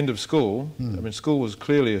 End of school. I mean, school was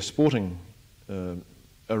clearly a sporting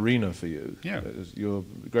arena for you. Yeah. Your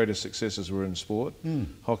greatest successes were in sport,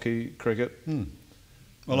 hockey, cricket.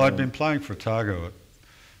 Well, I'd been playing for Otago at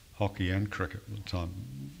hockey and cricket at the time,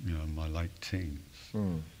 in my late teens,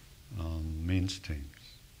 men's teams.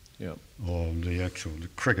 Yeah. Or the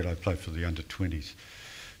cricket, I played for the under-20s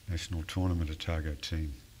national tournament Otago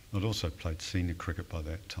team. I'd also played senior cricket by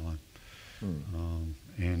that time.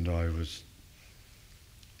 And I was,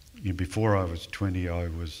 before I was 20, I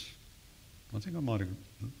was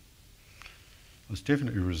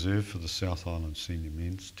definitely reserved for the South Island senior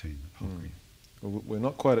men's team of hockey. Well, we're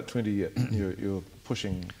not quite at 20 yet. You're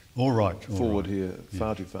pushing forward here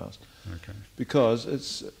far too fast. Okay. Because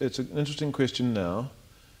it's an interesting question now.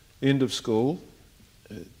 End of school,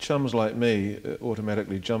 chums like me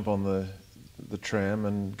automatically jump on the tram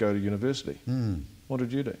and go to university. What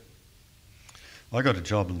did you do? I got a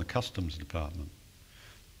job in the customs department.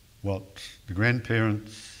 What the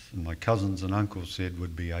grandparents and my cousins and uncles said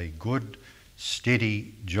would be a good,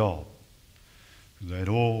 steady job. They'd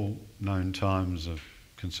all known times of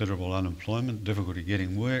considerable unemployment, difficulty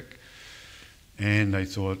getting work, and they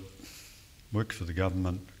thought, work for the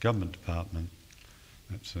government department,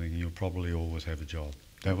 that's the thing, you'll probably always have a job.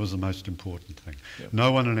 That was the most important thing. Yep.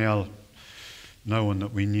 No one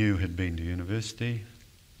that we knew had been to university.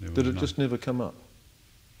 Did it just never come up?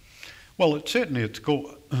 Well, certainly at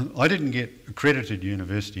school, I didn't get accredited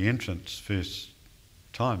university entrance first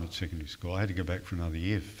time at secondary school. I had to go back for another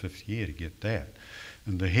year, fifth year, to get that.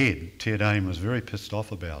 And the head, Ted Aim, was very pissed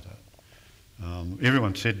off about it.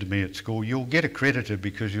 Everyone said to me at school, you'll get accredited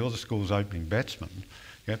because you're the school's opening batsman.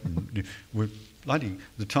 The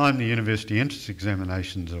time the university entrance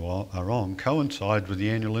examinations are on coincide with the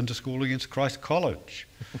annual inter-school against Christ College.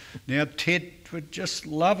 Now, Ted would just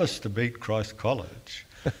love us to beat Christ College.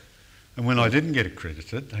 And when I didn't get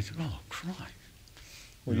accredited, they said, oh, Christ.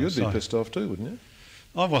 Well, you'd be pissed off too, wouldn't you?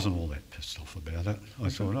 I wasn't all that pissed off about it. I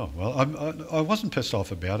thought, oh, well, I wasn't pissed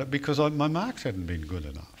off about it because my marks hadn't been good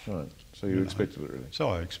enough. Right. So you expected it, really? So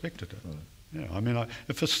I expected it. Right. Yeah, I mean,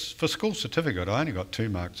 for school certificate, I only got 2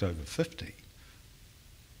 marks over 50. You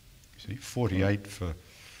see, 48 for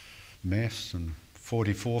maths and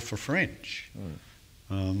 44 for French.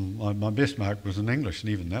 Right. My best mark was in English,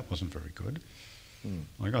 and even that wasn't very good. Mm.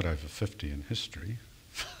 I got over 50 in history.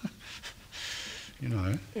 You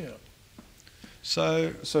know. Yeah.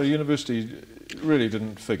 So university really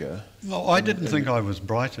didn't figure? Well, I didn't think I was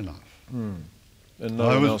bright enough. Mm. And no I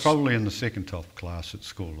one was else... probably in the second top class at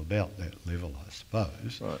school, about that level, I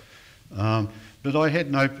suppose. Right. But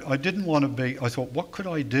I didn't want to be, I thought, what could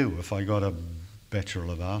I do if I got a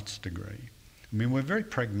Bachelor of Arts degree? I mean, we're very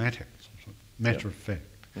pragmatic, matter of fact,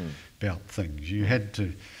 about things. You had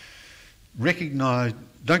to recognise,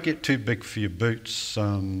 don't get too big for your boots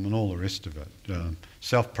and all the rest of it.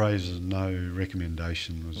 Self-praise is no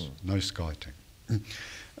recommendation, was no skiting.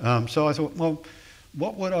 So I thought, well,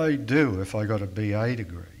 what would I do if I got a BA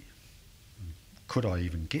degree? Could I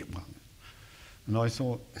even get one? And I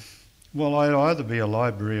thought, well, I'd either be a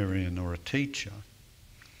librarian or a teacher.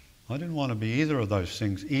 I didn't want to be either of those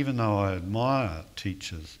things, even though I admire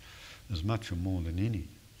teachers as much or more than anything,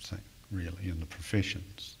 really, in the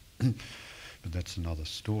professions. But that's another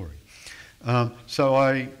story. So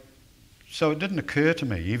it didn't occur to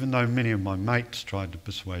me, even though many of my mates tried to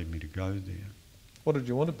persuade me to go there. What did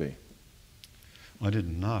you want to be? I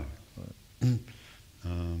didn't know. Right.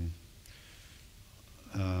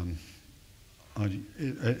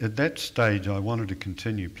 At that stage, I wanted to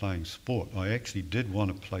continue playing sport. I actually did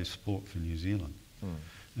want to play sport for New Zealand.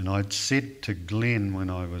 And I'd said to Glenn when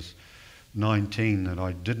I was 19 that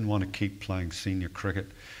I didn't want to keep playing senior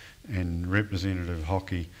cricket and representative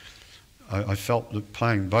hockey. I felt that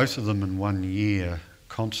playing both of them in 1 year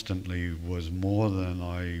constantly was more than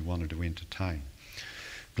I wanted to entertain.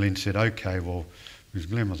 Glenn said, okay, well, because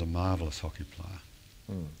Glenn was a marvellous hockey player.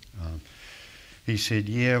 He said,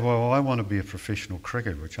 yeah, well, I want to be a professional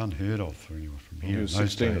cricketer, which unheard of for anyone from here. He was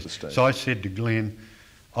 16 at the stage. So I said to Glenn,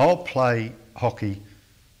 I'll play hockey.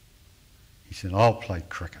 He said, I'll play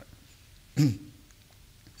cricket.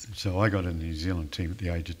 So I got in the New Zealand team at the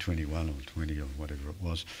age of 21 or 20 or whatever it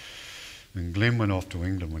was. And Glenn went off to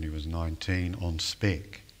England when he was 19 on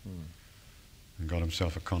spec and got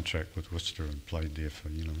himself a contract with Worcester and played there for,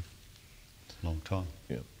 a long time.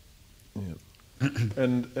 Yeah, yeah.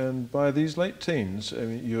 And by these late teens, I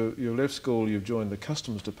mean, you left school, you've joined the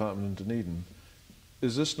customs department in Dunedin.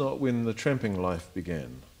 Is this not when the tramping life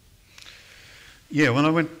began? Yeah, when I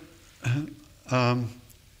went...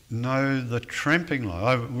 No, the tramping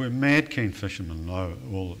life. We're mad keen fishermen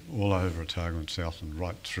all over Otago and Southland,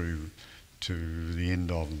 right through to the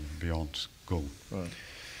end of and beyond school. Right.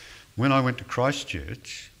 When I went to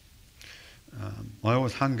Christchurch, I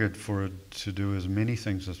always hungered to do as many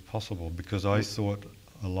things as possible because I thought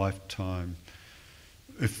a lifetime...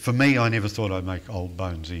 For me, I never thought I'd make old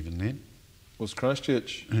bones even then. Was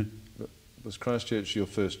Christchurch your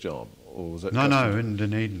first job, or was that? No, in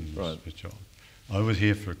Dunedin was right. the job. I was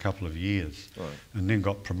here for a couple of years and then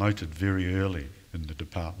got promoted very early in the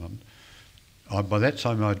department. By that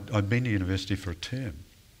time, I'd been to university for a term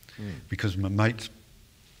because my mates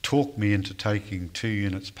talked me into taking 2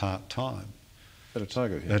 units part-time. At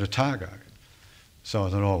Otago here? At Otago. So I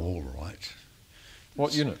thought, oh, all right.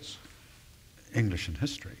 What units? English and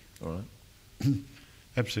history. All right.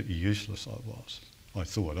 Absolutely useless I was. I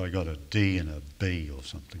thought I got a D and a B or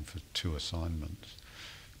something for 2 assignments.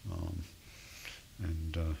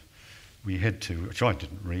 We had to, which I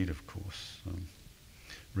didn't read, of course,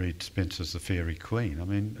 read Spencer's The Fairy Queen. I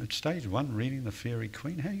mean, at stage 1, reading The Fairy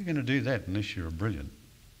Queen, how are you going to do that unless you're a brilliant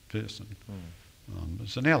person?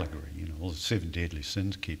 It's an allegory, all the 7 deadly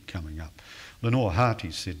sins keep coming up. Lenore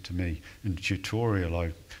Harty said to me in a tutorial,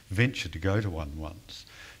 I ventured to go to one once,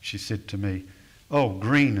 she said to me, oh,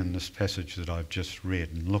 green in this passage that I've just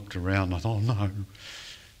read, and looked around and, oh no.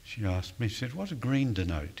 She asked me, she said, what does green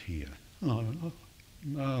denote here?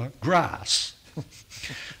 Grass.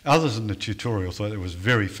 Others in the tutorial thought it was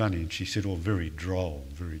very funny, and she said, oh, very droll,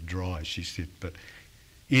 very dry. She said, but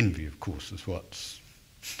envy, of course, is what's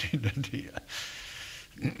intended here.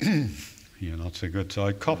 Yeah, not so good. So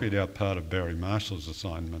I copied out part of Barry Marshall's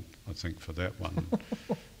assignment, I think, for that one.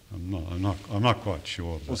 I'm not quite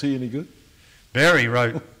sure. Was he any good? Barry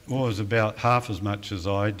was about half as much as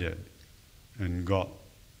I did, and got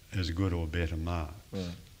as good or better marks. Right.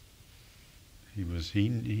 he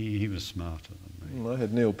was smarter than me. Well, I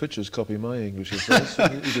had Neil Pitcher's copy my English essays.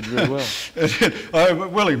 He did really well.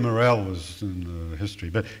 Willie Morrell was in history.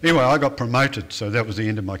 But anyway, I got promoted, so that was the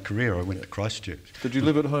end of my career. I went to Christchurch. Did you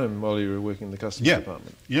live at home while you were working in the customs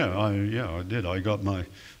department? Yeah, I did.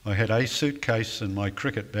 I had a suitcase and my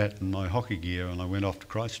cricket bat and my hockey gear, and I went off to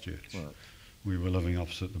Christchurch. Right. We were living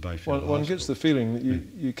opposite the Bayfield One High gets School. the feeling that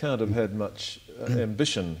you can't have had much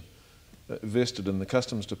ambition vested in the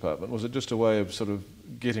customs department. Was it just a way of sort of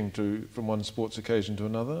getting from one sports occasion to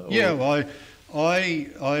another? Or? Yeah, well,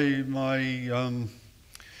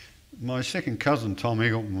 my second cousin Tom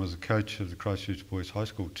Eagleton was the coach of the Christchurch Boys High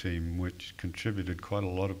School team, which contributed quite a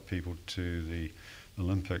lot of people to the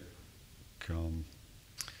Olympic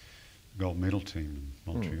gold medal team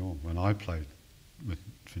in Montreal. When I played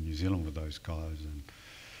for New Zealand with those guys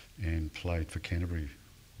and played for Canterbury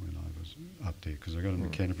when I was up there, because I got in the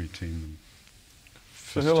Canterbury team the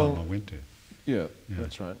first time I went there. Yeah,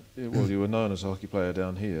 that's right. Yeah, well, you were known as a hockey player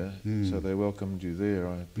down here, so they welcomed you there,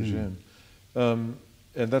 I presume. And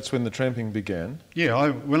that's when the tramping began? Yeah,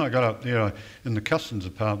 when I got up there in the customs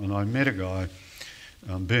department, I met a guy,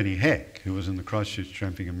 Bernie Hack, who was in the Christchurch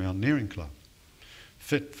Tramping and Mountaineering Club.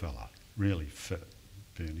 Fit fella, really fit.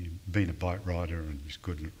 Bernie, been a bike rider and he's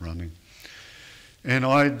good at running. And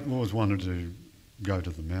I always wanted to go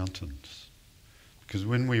to the mountains, because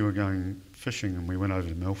when we were going fishing, and we went over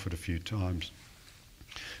to Milford a few times,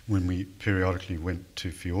 when we periodically went to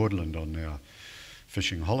Fiordland on our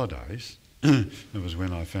fishing holidays, it was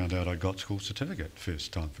when I found out I got school certificate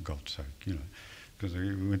first time, for God's sake, you know, because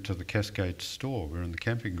we went to the Cascade store, we were in the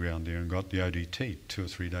camping ground there, and got the ODT 2 or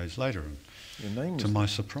 3 days later, and your name to my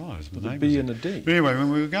surprise, with a B and a D. But anyway,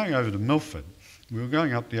 when we were going over to Milford, we were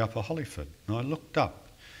going up the Upper Hollyford, and I looked up,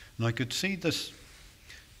 and I could see this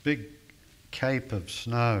big cape of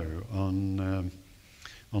snow on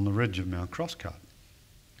the ridge of Mount Crosscut,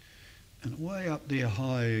 and way up there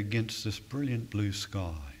high against this brilliant blue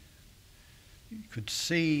sky, you could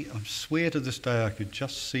see, I swear to this day, I could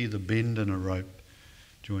just see the bend in a rope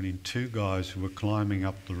joining two guys who were climbing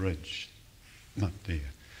up the ridge up there.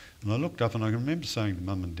 And I looked up, and I remember saying to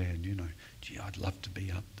Mum and Dad, you know, gee, I'd love to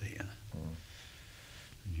be up there. And,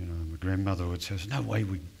 you know, my grandmother would say, there's no way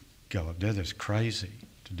we'd go up there, that's crazy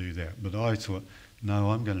to do that. But I thought,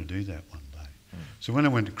 no, I'm going to do that one day. So when I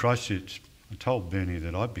went to Christchurch, I told Bernie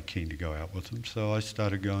that I'd be keen to go out with him, so I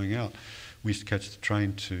started going out. We used to catch the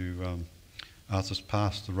train to Arthur's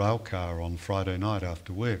Pass, the rail car, on Friday night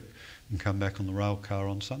after work, and come back on the rail car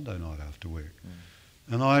on Sunday night after work.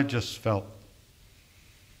 And I just felt,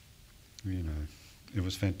 you know, it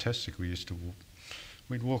was fantastic.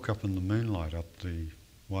 We'd walk up in the moonlight up the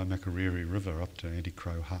Waimakariri River up to Andy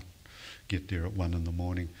Crow Hut, get there at 1 in the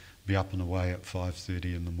morning, be up and away at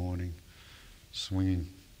 5:30 in the morning, swinging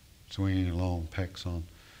along, packs on.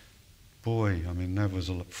 Boy, I mean, that was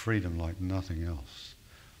a freedom like nothing else.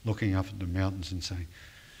 Looking up at the mountains and saying,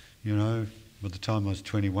 you know, by the time I was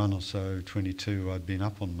 21 or so, 22, I'd been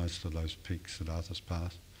up on most of those peaks at Arthur's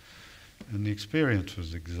Pass. And the experience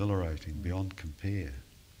was exhilarating beyond compare.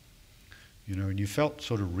 You know, and you felt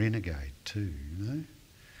sort of renegade too, you know?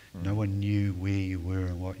 No one knew where you were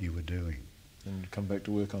and what you were doing. And come back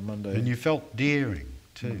to work on Monday. And you felt daring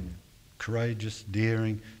too. Courageous,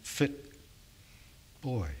 daring, fit.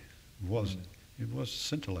 Boy, it was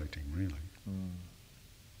scintillating, really.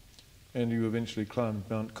 And you eventually climbed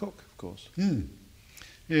Mount Cook, of course.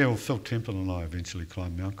 Yeah, well, Phil Temple and I eventually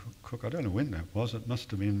climbed Mount Cook. I don't know when that was. It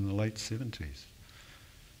must have been in the late 70s.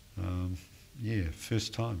 Yeah,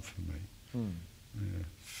 first time for me. Yeah,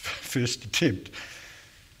 first attempt.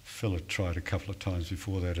 Phil had tried a couple of times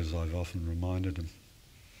before that, as I've often reminded him.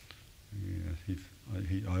 Yeah,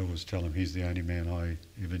 I always tell him he's the only man I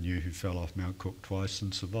ever knew who fell off Mount Cook twice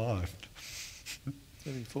and survived.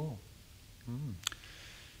 34.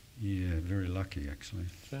 Yeah, very lucky actually.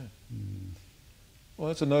 Sure. Well,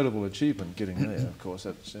 that's a notable achievement, getting there, of course.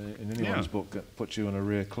 That's in anyone's book, that puts you in a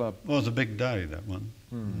rare club. Well, it was a big day, that one.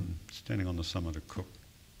 Standing on the summit of Cook.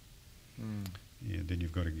 Yeah, then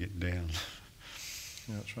you've got to get down.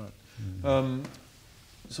 Yeah, that's right.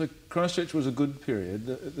 So Christchurch was a good period.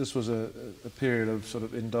 This was a period of sort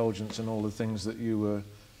of indulgence in all the things that you were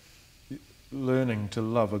learning to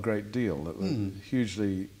love a great deal, that were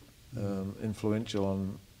hugely influential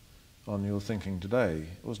on your thinking today,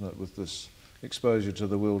 wasn't it, with this exposure to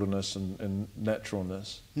the wilderness and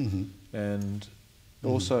naturalness, and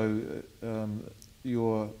also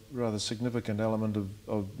your rather significant element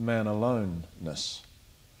of man aloneness.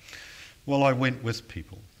 Well, I went with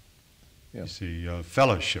people. You see,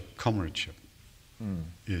 fellowship, comradeship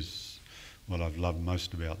was what I've loved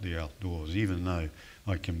most about the outdoors, even though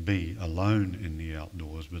I can be alone in the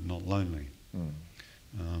outdoors but not lonely.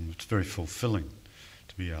 It's very fulfilling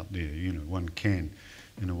to be out there. You know, one can,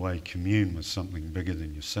 in a way, commune with something bigger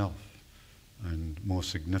than yourself and more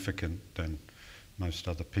significant than most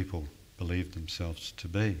other people believe themselves to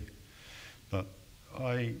be. But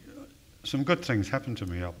some good things happened to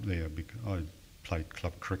me up there because I played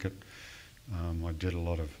club cricket. I did a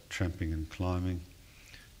lot of tramping and climbing.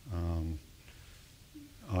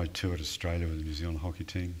 I toured Australia with the New Zealand hockey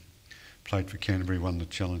team. Played for Canterbury, won the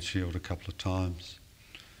Challenge Shield a couple of times.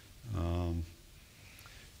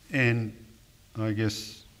 And I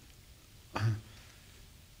guess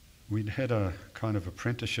we'd had a kind of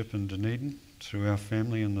apprenticeship in Dunedin through our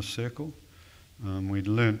family in the circle. We'd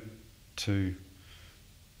learnt to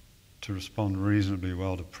respond reasonably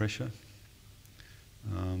well to pressure.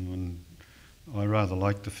 And I rather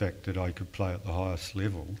liked the fact that I could play at the highest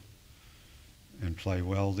level and play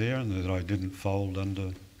well there, and that I didn't fold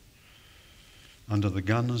under the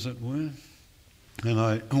gun, as it were.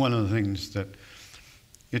 And one of the things that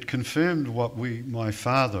it confirmed what my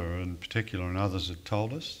father in particular and others had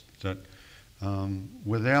told us, that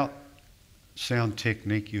without sound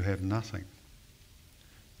technique you have nothing.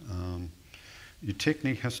 Your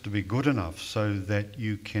technique has to be good enough so that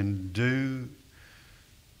you can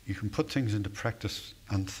put things into practice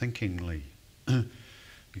unthinkingly,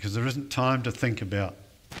 because there isn't time to think about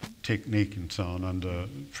technique and so on under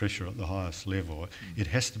pressure at the highest level. It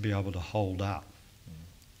has to be able to hold up.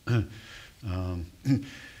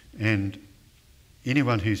 And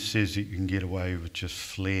anyone who says that you can get away with just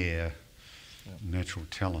flair, natural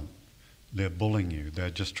talent, they're bullying you. They're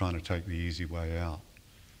just trying to take the easy way out.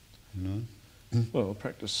 You know? Well,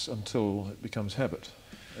 practice until it becomes habit.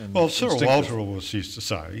 Well, Cyril Walter always used to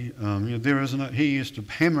say, he used to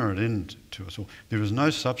hammer it into us all, there is no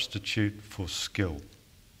substitute for skill,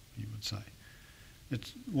 he would say.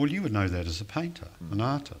 Well, you would know that as a painter, an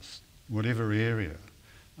artist, whatever area.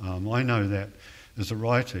 I know that as a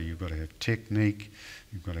writer, you've got to have technique,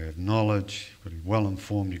 you've got to have knowledge, you've got to be well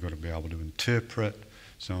informed, you've got to be able to interpret,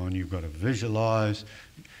 so on, you've got to visualise.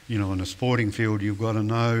 You know, in a sporting field, you've got to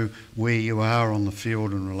know where you are on the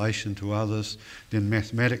field in relation to others. Then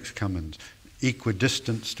mathematics come in,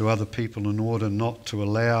 equidistance to other people in order not to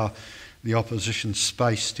allow the opposition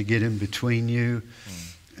space to get in between you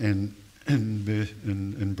and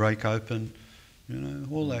break open. You know,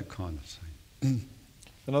 all that kind of thing.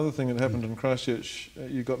 Another thing that happened in Christchurch,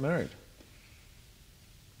 you got married.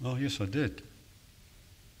 Oh, yes, I did.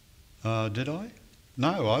 Did I?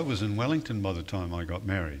 No, I was in Wellington by the time I got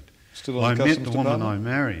married. Still on the I met customs the woman department? I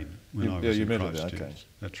married when I was in met Christchurch. her, okay.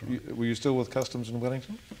 That's right. Were you still with customs in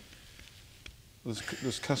Wellington?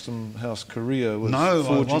 This custom house career was no,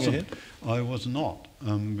 forging I wasn't. ahead? I was not,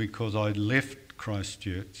 because I left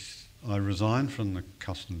Christchurch. I resigned from the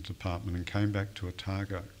customs department and came back to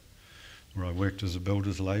Otago, where I worked as a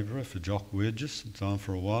builder's labourer for Jock Wurgis and so on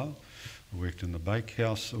for a while. I worked in the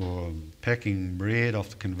bakehouse or packing bread off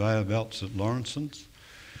the conveyor belts at Lawrenson's.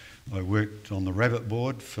 I worked on the rabbit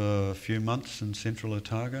board for a few months in central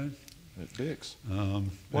Otago. At Bex.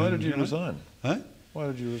 Why did you resign? Huh? Why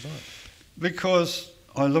did you resign? Because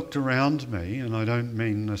I looked around me, and I don't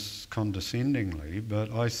mean this condescendingly,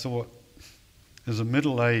 but I thought, as a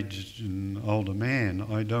middle-aged and older man,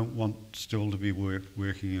 I don't want still to be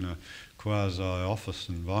working in a quasi-office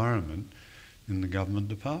environment in the government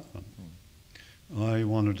department. I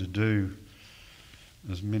wanted to do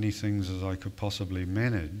as many things as I could possibly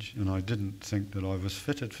manage, and I didn't think that I was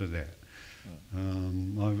fitted for that. I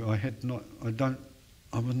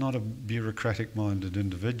was not a bureaucratic-minded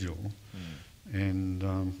individual, and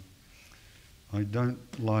I don't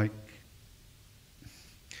like.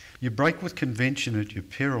 You break with convention at your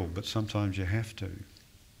peril, but sometimes you have to.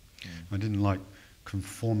 I didn't like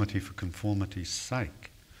conformity for conformity's sake.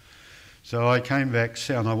 So I came back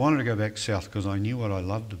south, and I wanted to go back south because I knew what I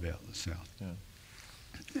loved about the south. Yeah.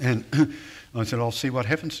 And I said, I'll see what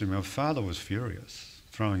happens to me. My father was furious,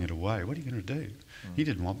 throwing it away. What are you going to do? He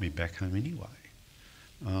didn't want me back home anyway.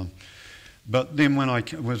 But then when I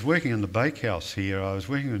was working in the bakehouse here, I was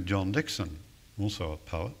working with John Dixon, also a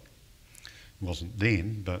poet. Wasn't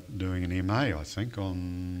then, but doing an MA, I think,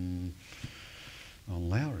 on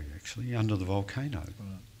Lowry, actually, under the volcano.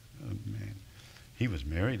 Right. Man. He was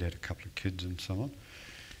married, had a couple of kids and so on.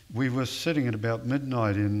 We were sitting at about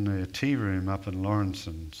midnight in the tea room up in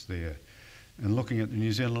Lawrenson's there and looking at the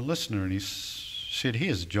New Zealand Listener, and he said,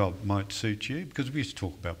 here's a job that might suit you, because we used to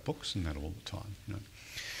talk about books and that all the time, you know.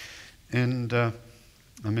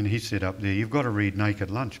 And he said up there, you've got to read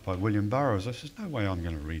Naked Lunch by William Burroughs. I said, no way I'm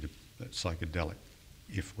going to read that psychedelic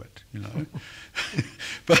F-wit, you know.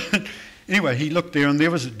 But anyway, he looked there, and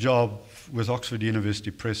there was a job with Oxford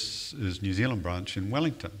University Press's New Zealand branch in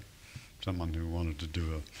Wellington, someone who wanted to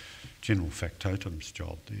do a general factotum's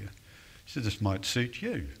job there. He said, this might suit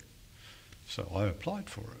you. So I applied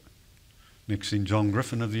for it. Next thing, John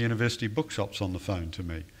Griffin of the University Bookshop's on the phone to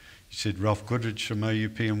me. He said, Ralph Goodrich from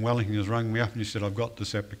AUP in Wellington has rung me up, and he said, I've got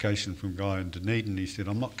this application from a guy in Dunedin. He said,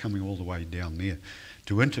 I'm not coming all the way down there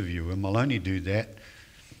to interview him. I'll only do that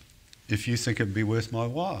if you think it'd be worth my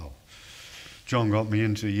while. John got me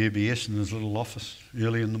into UBS in his little office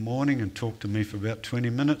early in the morning and talked to me for about 20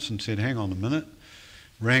 minutes and said, hang on a minute,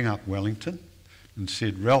 rang up Wellington and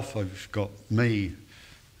said, Ralph, I've got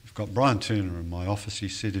Brian Turner in my office. He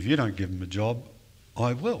said, if you don't give him a job,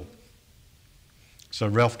 I will. So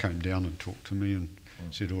Ralph came down and talked to me and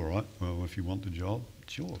said, all right, well, if you want the job,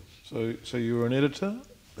 it's yours. So you were an editor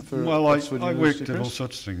for Well, Oxford I University worked at Press? all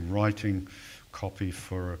sorts of things, writing copy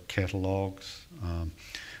for catalogues.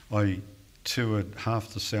 I toured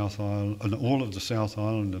half the South Island, and all of the South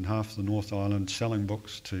Island and half the North Island, selling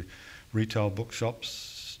books to retail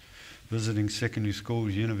bookshops, visiting secondary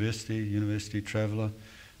schools, university traveller.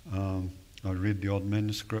 I read the odd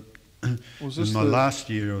manuscript. In my last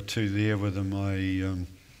year or two there with them, I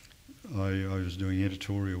was doing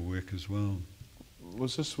editorial work as well.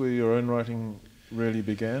 Was this where your own writing really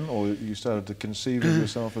began, or you started to conceive of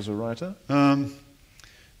yourself as a writer?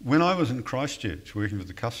 When I was in Christchurch working with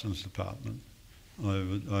the Customs Department,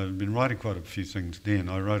 I've been writing quite a few things then.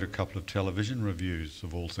 I wrote a couple of television reviews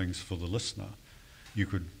of all things for the Listener.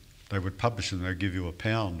 They would publish and they'd give you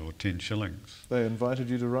 £1 or 10 shillings. They invited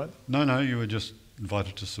you to write? No, you were just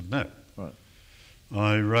invited to submit. Right.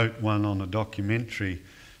 I wrote one on a documentary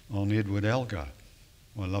on Edward Elgar.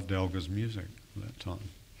 I loved Elgar's music at that time.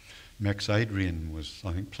 Max Adrian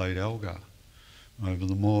played Elgar over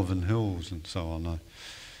the Morven Hills and so on.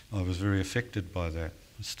 I was very affected by that.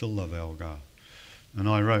 I still love Elgar. And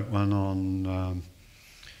I wrote one on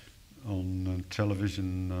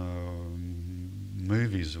television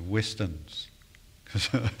movies of westerns, because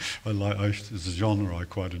as a genre I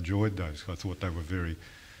quite enjoyed those. I thought they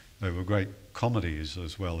were great comedies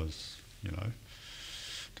as well as, you know,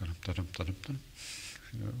 I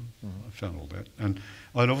found all that. And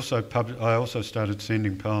I also started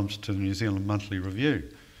sending poems to the New Zealand Monthly Review.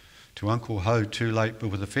 To Uncle Ho, Too Late But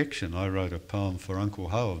With Affection, I wrote a poem for Uncle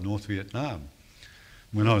Ho of North Vietnam.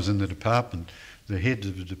 When I was in the department, the heads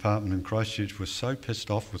of the department in Christchurch were so pissed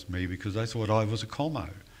off with me because they thought I was a commo.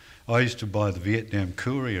 I used to buy the Vietnam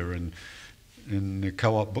Courier in the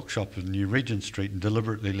Co-op bookshop in New Regent Street and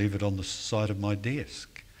deliberately leave it on the side of my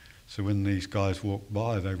desk. So when these guys walked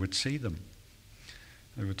by, they would see them.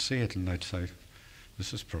 They would see it and they'd say,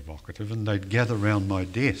 this is provocative, and they'd gather round my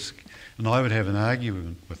desk and I would have an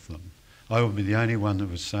argument with them. I would be the only one that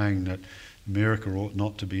was saying that America ought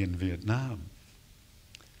not to be in Vietnam.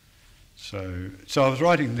 So I was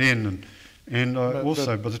writing then, and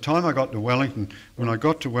also by the time I got to Wellington,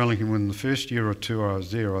 when the first year or two I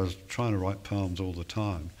was there, I was trying to write poems all the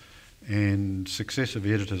time, and successive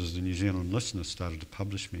editors of the New Zealand Listener started to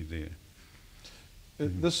publish me there.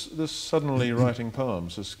 This suddenly writing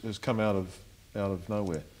poems has come out of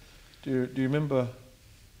nowhere. Do you remember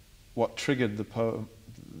what triggered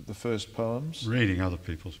the first poems? Reading other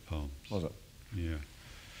people's poems. Was it? Yeah.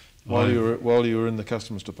 While you were in the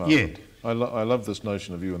Customs Department? Yeah. I love this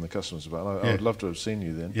notion of you in the Customs Department. I would love to have seen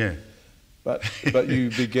you then. Yeah. But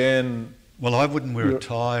you began... Well, I wouldn't wear a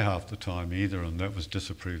tie half the time either, and that was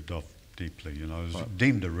disapproved of deeply. You know, I was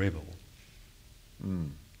deemed a rebel.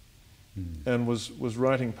 Mm. And was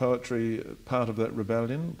writing poetry part of that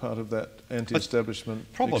rebellion, part of that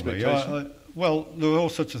anti-establishment probably. expectation? Well, there were all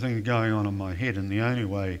sorts of things going on in my head, and the only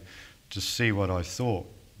way to see what I thought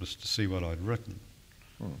was to see what I'd written.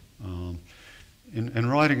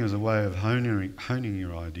 And writing is a way of honing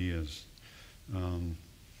your ideas,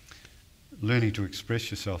 learning to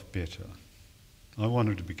express yourself better. I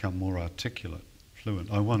wanted to become more articulate,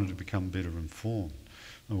 fluent. I wanted to become better informed.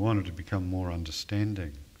 I wanted to become more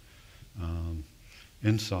understanding,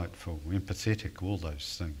 insightful, empathetic, all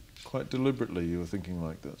those things. Quite deliberately you were thinking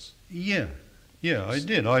like this? Yeah, I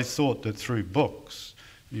did. I thought that through books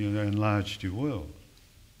you enlarged your world.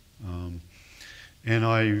 And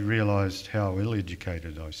I realised how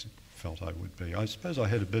ill-educated I felt I would be. I suppose I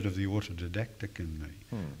had a bit of the autodidactic in me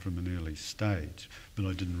from an early stage, but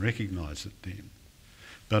I didn't recognise it then.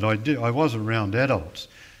 But I was around adults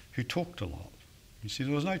who talked a lot. You see,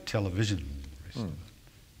 there was no television and the rest of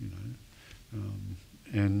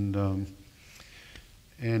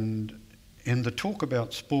it, and the talk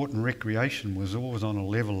about sport and recreation was always on a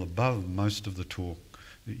level above most of the talk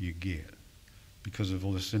that you get. because of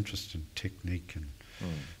all this interest in technique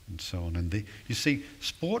and so on. And you see,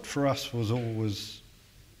 sport for us was always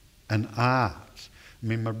an art. I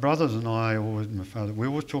mean, my brothers and I, my father, we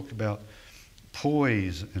always talked about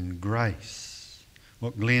poise and grace.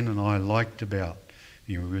 What Glenn and I liked about,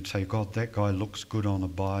 we would say, God, that guy looks good on a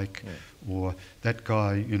bike, or that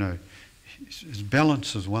guy, his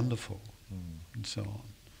balance is wonderful, and so on.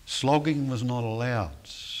 Slogging was not allowed.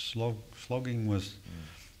 Slogging was,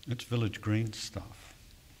 it's village green stuff.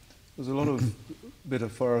 There's a lot of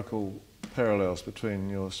metaphorical parallels between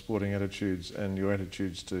your sporting attitudes and your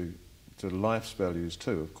attitudes to life's values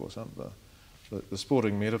too, of course, aren't there? The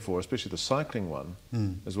sporting metaphor, especially the cycling one,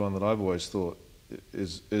 is one that I've always thought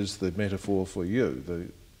is the metaphor for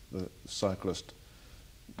you, the cyclist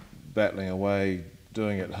battling away,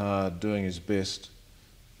 doing it hard, doing his best,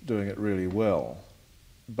 doing it really well,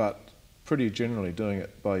 but pretty generally doing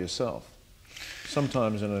it by yourself.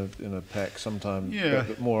 Sometimes in a pack, sometimes,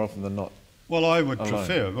 but more often than not. Well, I would alone.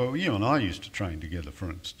 prefer, well, you and I used to train together, for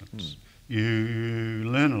instance. You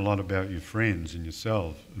learn a lot about your friends and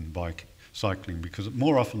yourself in cycling, because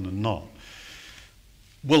more often than not,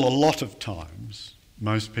 well, a lot of times,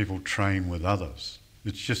 most people train with others.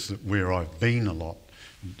 It's just that where I've been a lot,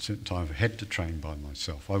 at certain times I've had to train by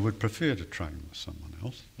myself. I would prefer to train with someone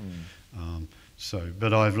else.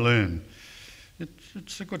 But I've learned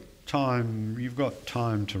it's a good time. You've got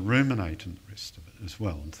time to ruminate in the rest of it as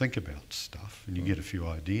well and think about stuff, and you get a few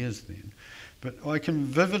ideas then. But I can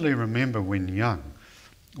vividly remember when young,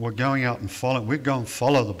 we're going out and we'd go and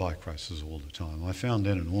follow the bike races all the time. I found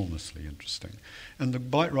that enormously interesting. And the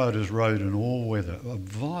bike riders rode in all weather,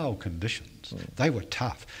 vile conditions. They were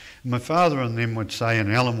tough. My father and them would say,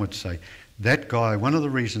 and Alan would say, that guy, one of the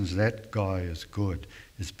reasons that guy is good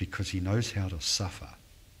is because he knows how to suffer.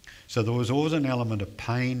 So there was always an element of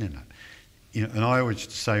pain in it. And I always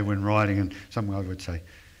say when riding, and some guy would say,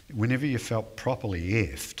 whenever you felt properly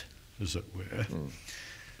effed, as it were,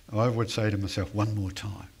 I would say to myself, one more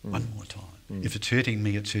time. If it's hurting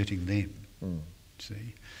me, it's hurting them.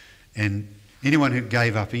 See? And anyone who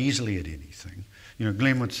gave up easily at anything,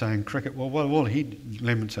 Glenn would say in cricket,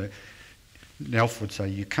 Glenn would say, Alf would say,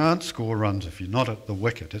 you can't score runs if you're not at the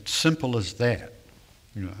wicket. It's simple as that.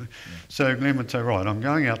 So Glenn would say, right, I'm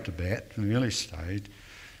going out to bat in the early stage,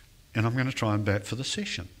 and I'm going to try and bat for the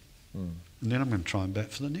session. And then I'm going to try and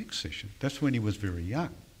bat for the next session. That's when he was very young.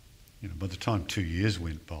 By the time 2 years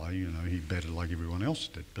went by, he batted like everyone else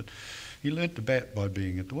did. But he learnt to bat by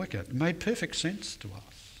being at the wicket. It made perfect sense to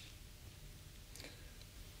us.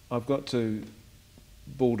 I've got to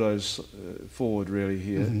bulldoze forward really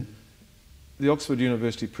here. The Oxford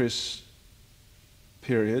University Press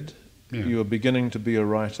period, you were beginning to be a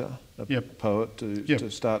writer, a poet, to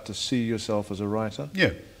start to see yourself as a writer.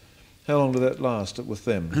 How long did that last with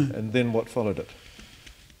them? And then what followed it?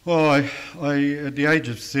 Well, I at the age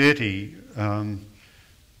of 30,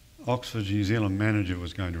 Oxford's New Zealand manager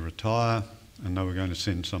was going to retire, and they were going to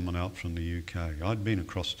send someone out from the UK. I'd been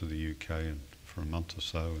across to the UK for a month or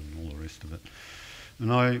so and all the rest of it.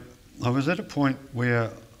 And I was at a point where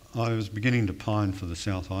I was beginning to pine for the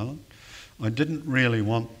South Island. I didn't really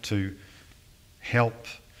want to help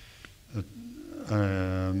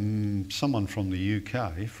someone from the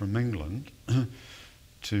UK, from England,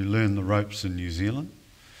 to learn the ropes in New Zealand,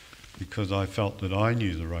 because I felt that I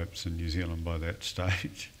knew the ropes in New Zealand by that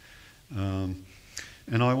stage. And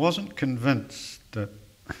I wasn't convinced that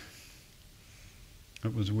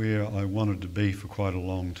it was where I wanted to be for quite a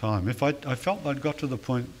long time. I felt I'd got to the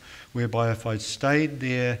point whereby if I stayed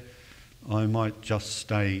there, I might just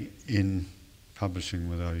stay in publishing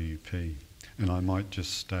with OUP, and I might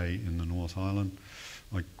just stay in the North Island.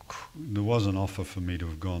 There was an offer for me to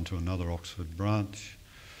have gone to another Oxford branch,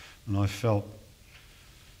 and I felt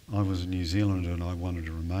I was a New Zealander and I wanted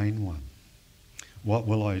to remain one. What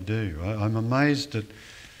will I do? I'm amazed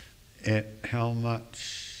at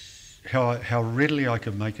how readily I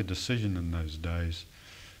could make a decision in those days,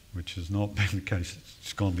 which has not been the case.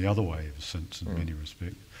 It's gone the other way ever since in many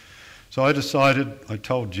respects. So I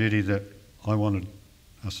told Judy that I wanted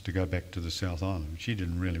us to go back to the South Island, which she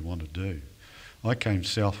didn't really want to do. I came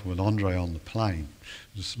south with Andre on the plane,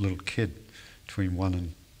 this little kid between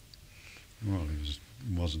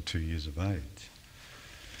he wasn't 2 years of age.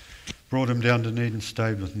 Brought him down to Dunedin,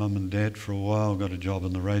 stayed with Mum and Dad for a while, got a job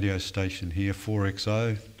in the radio station here,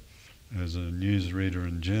 4XO, as a newsreader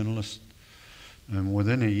and journalist. And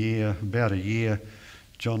within about a year,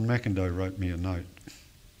 John McIndoe wrote me a note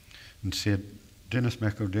and said, Dennis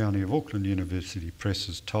McEldowney of Auckland University Press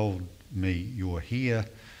has told me you're here.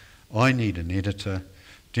 I need an editor.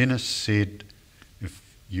 Dennis said,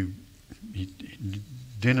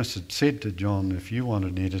 Dennis had said to John, if you want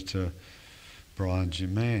an editor, Brian's your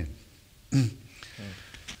man.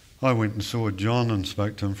 I went and saw John and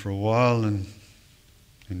spoke to him for a while, and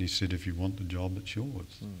he said, if you want the job, it's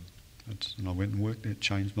yours. And I went and worked there. It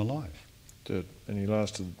changed my life. Did. And you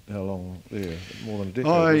lasted how long there? More than a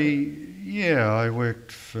decade? I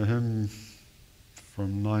worked for him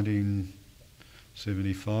from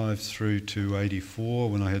 1975 through to 84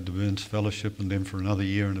 when I had the Burns Fellowship, and then for another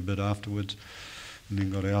year and a bit afterwards, and then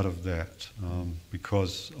got out of that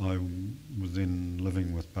because I was then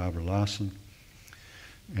living with Barbara Larson,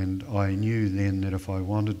 and I knew then that if I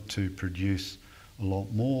wanted to produce a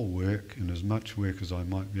lot more work and as much work as I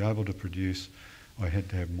might be able to produce, I had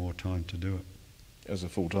to have more time to do it. As a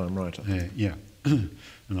full-time writer? Yeah.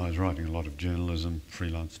 And I was writing a lot of journalism,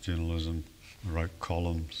 freelance journalism. I wrote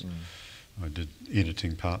columns. I did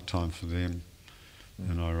editing part-time for them,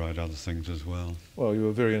 and I wrote other things as well. Well, you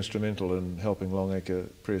were very instrumental in helping Longacre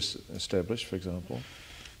Press establish, for example.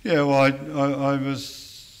 Yeah, well,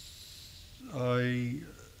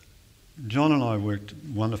 John and I worked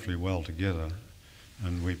wonderfully well together,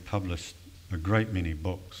 and we published a great many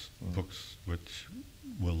books which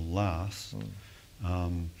will last.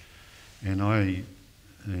 And I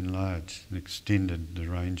enlarged and extended the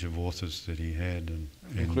range of authors that he had, and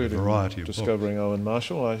including a variety of discovering books. Owen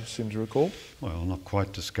Marshall, I seem to recall. Well, not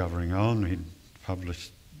quite discovering Owen. He'd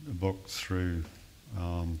published a book through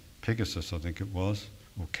Pegasus, I think it was,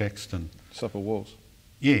 or Caxton. Supper Walls.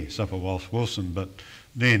 Yeah, Supper Walsh Wilson. But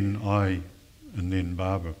then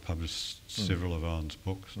Barbara published several of Owen's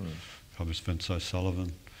books. Published Vince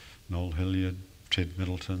O'Sullivan, Noel Hilliard, Ted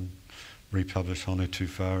Middleton, republished Hone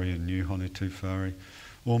Tufari and New Hone Tufari,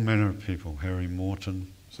 all manner of people, Harry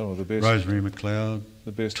Morton, some of the best, Rosemary McLeod,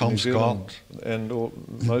 the best Tom in New Zealand, Scott, and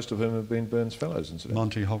most of whom have been Burns Fellows, incidentally.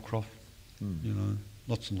 Monty Holcroft, you know,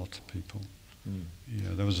 lots and lots of people.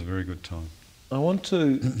 Yeah, that was a very good time. I want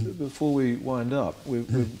to, before we wind up,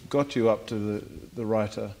 we've got you up to the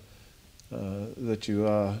writer that you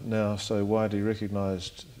are now so widely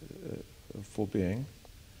recognised for being.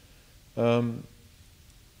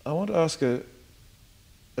 I want to ask a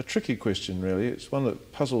tricky question, really. It's one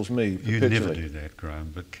that puzzles me perpetually. You never do that,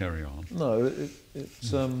 Graham, but carry on. No,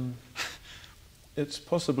 it's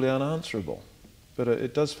possibly unanswerable, but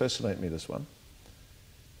it does fascinate me, this one.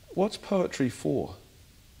 What's poetry for?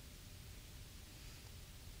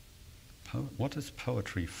 What is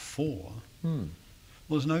poetry for? Well,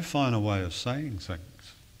 there's no finer way of saying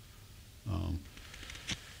things.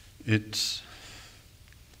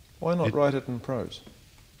 Why not write it in prose?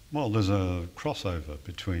 Well, there's a crossover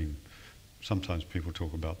between, sometimes people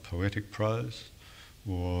talk about poetic prose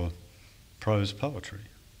or prose poetry,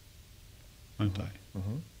 don't they?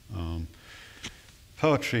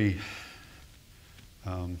 Poetry,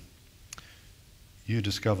 you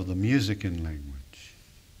discover the music in language.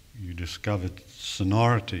 You discovered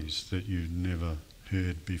sonorities that you'd never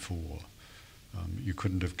heard before, you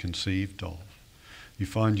couldn't have conceived of. You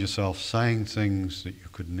find yourself saying things that you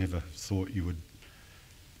could never have thought you would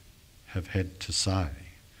have had to say.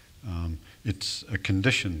 It's a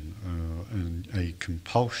condition and a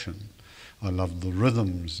compulsion. I love the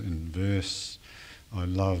rhythms in verse. I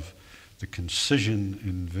love the concision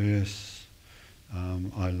in verse.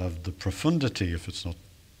 I love the profundity, if it's not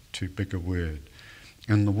too big a word,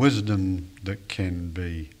 and the wisdom that can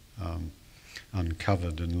be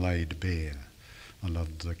uncovered and laid bare. I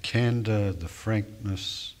love the candour, the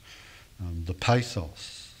frankness, the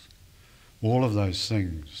pathos. All of those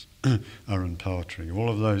things are in poetry. All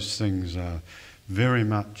of those things are very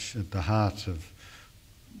much at the heart of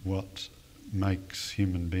what makes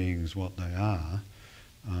human beings what they are.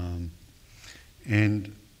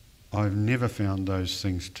 And I've never found those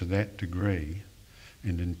things to that degree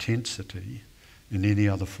and intensity in any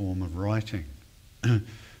other form of writing.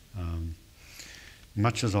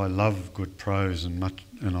 Much as I love good prose and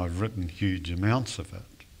I've written huge amounts of it,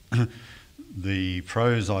 the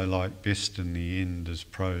prose I like best in the end is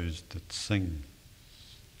prose that sings.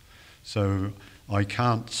 So I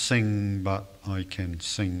can't sing, but I can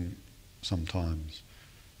sing sometimes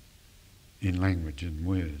in language, in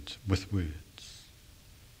words, with words.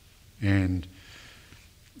 And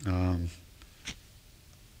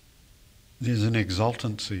there's an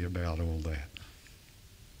exultancy about all that.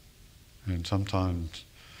 And sometimes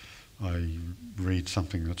I read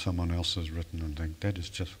something that someone else has written and think, that is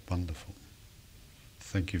just wonderful.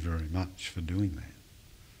 Thank you very much for doing that.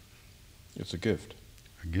 It's a gift.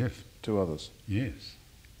 A gift. To others. Yes.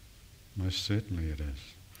 Most certainly it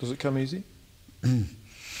is. Does it come easy?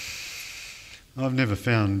 I've never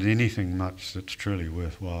found anything much that's truly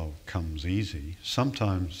worthwhile comes easy.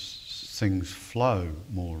 Sometimes things flow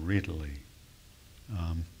more readily.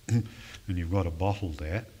 And you've got to bottle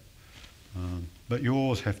that. But you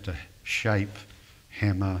always have to shape,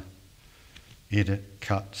 hammer, edit,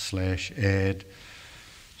 cut, slash, add.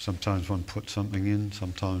 Sometimes one puts something in,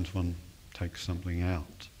 sometimes one takes something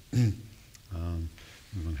out. One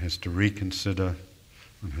has to reconsider,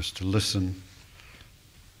 one has to listen,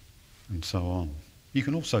 and so on. You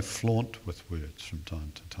can also flaunt with words from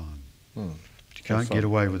time to time. But you can't get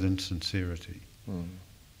away with insincerity. Do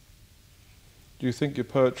you think your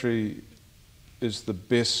poetry is the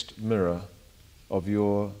best mirror of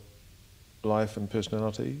your life and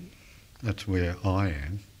personality? That's where I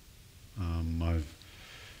am. I've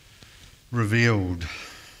revealed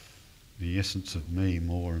the essence of me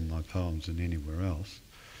more in my poems than anywhere else.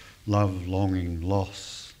 Love, longing,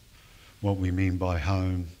 loss, what we mean by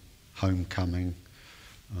home, homecoming,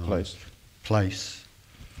 place.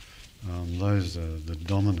 Those are the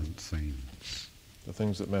dominant themes. The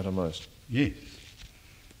things that matter most. Yes.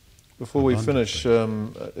 Before we finish,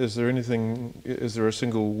 is there a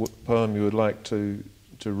single poem you would like to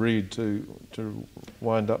read to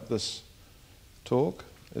wind up this talk?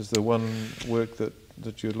 Is there one work that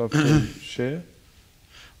you'd love to share?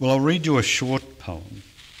 Well, I'll read you a short poem.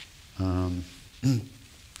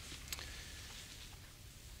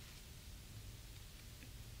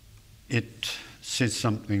 It says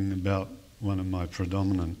something about one of my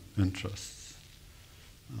predominant interests,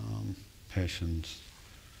 passions,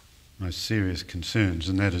 most serious concerns,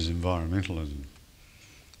 and that is environmentalism.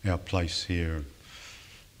 Our place here,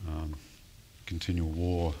 continual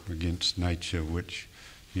war against nature, which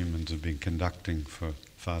humans have been conducting for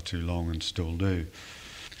far too long and still do.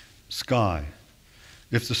 Sky.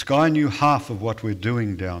 If the sky knew half of what we're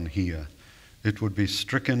doing down here, it would be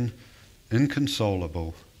stricken,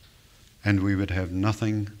 inconsolable, and we would have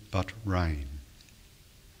nothing but rain.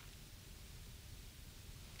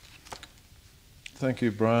 Thank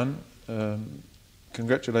you, Brian.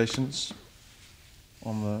 Congratulations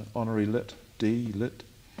on the honorary Lit, D Lit,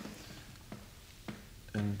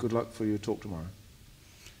 and good luck for your talk tomorrow.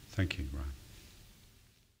 Thank you, Brian.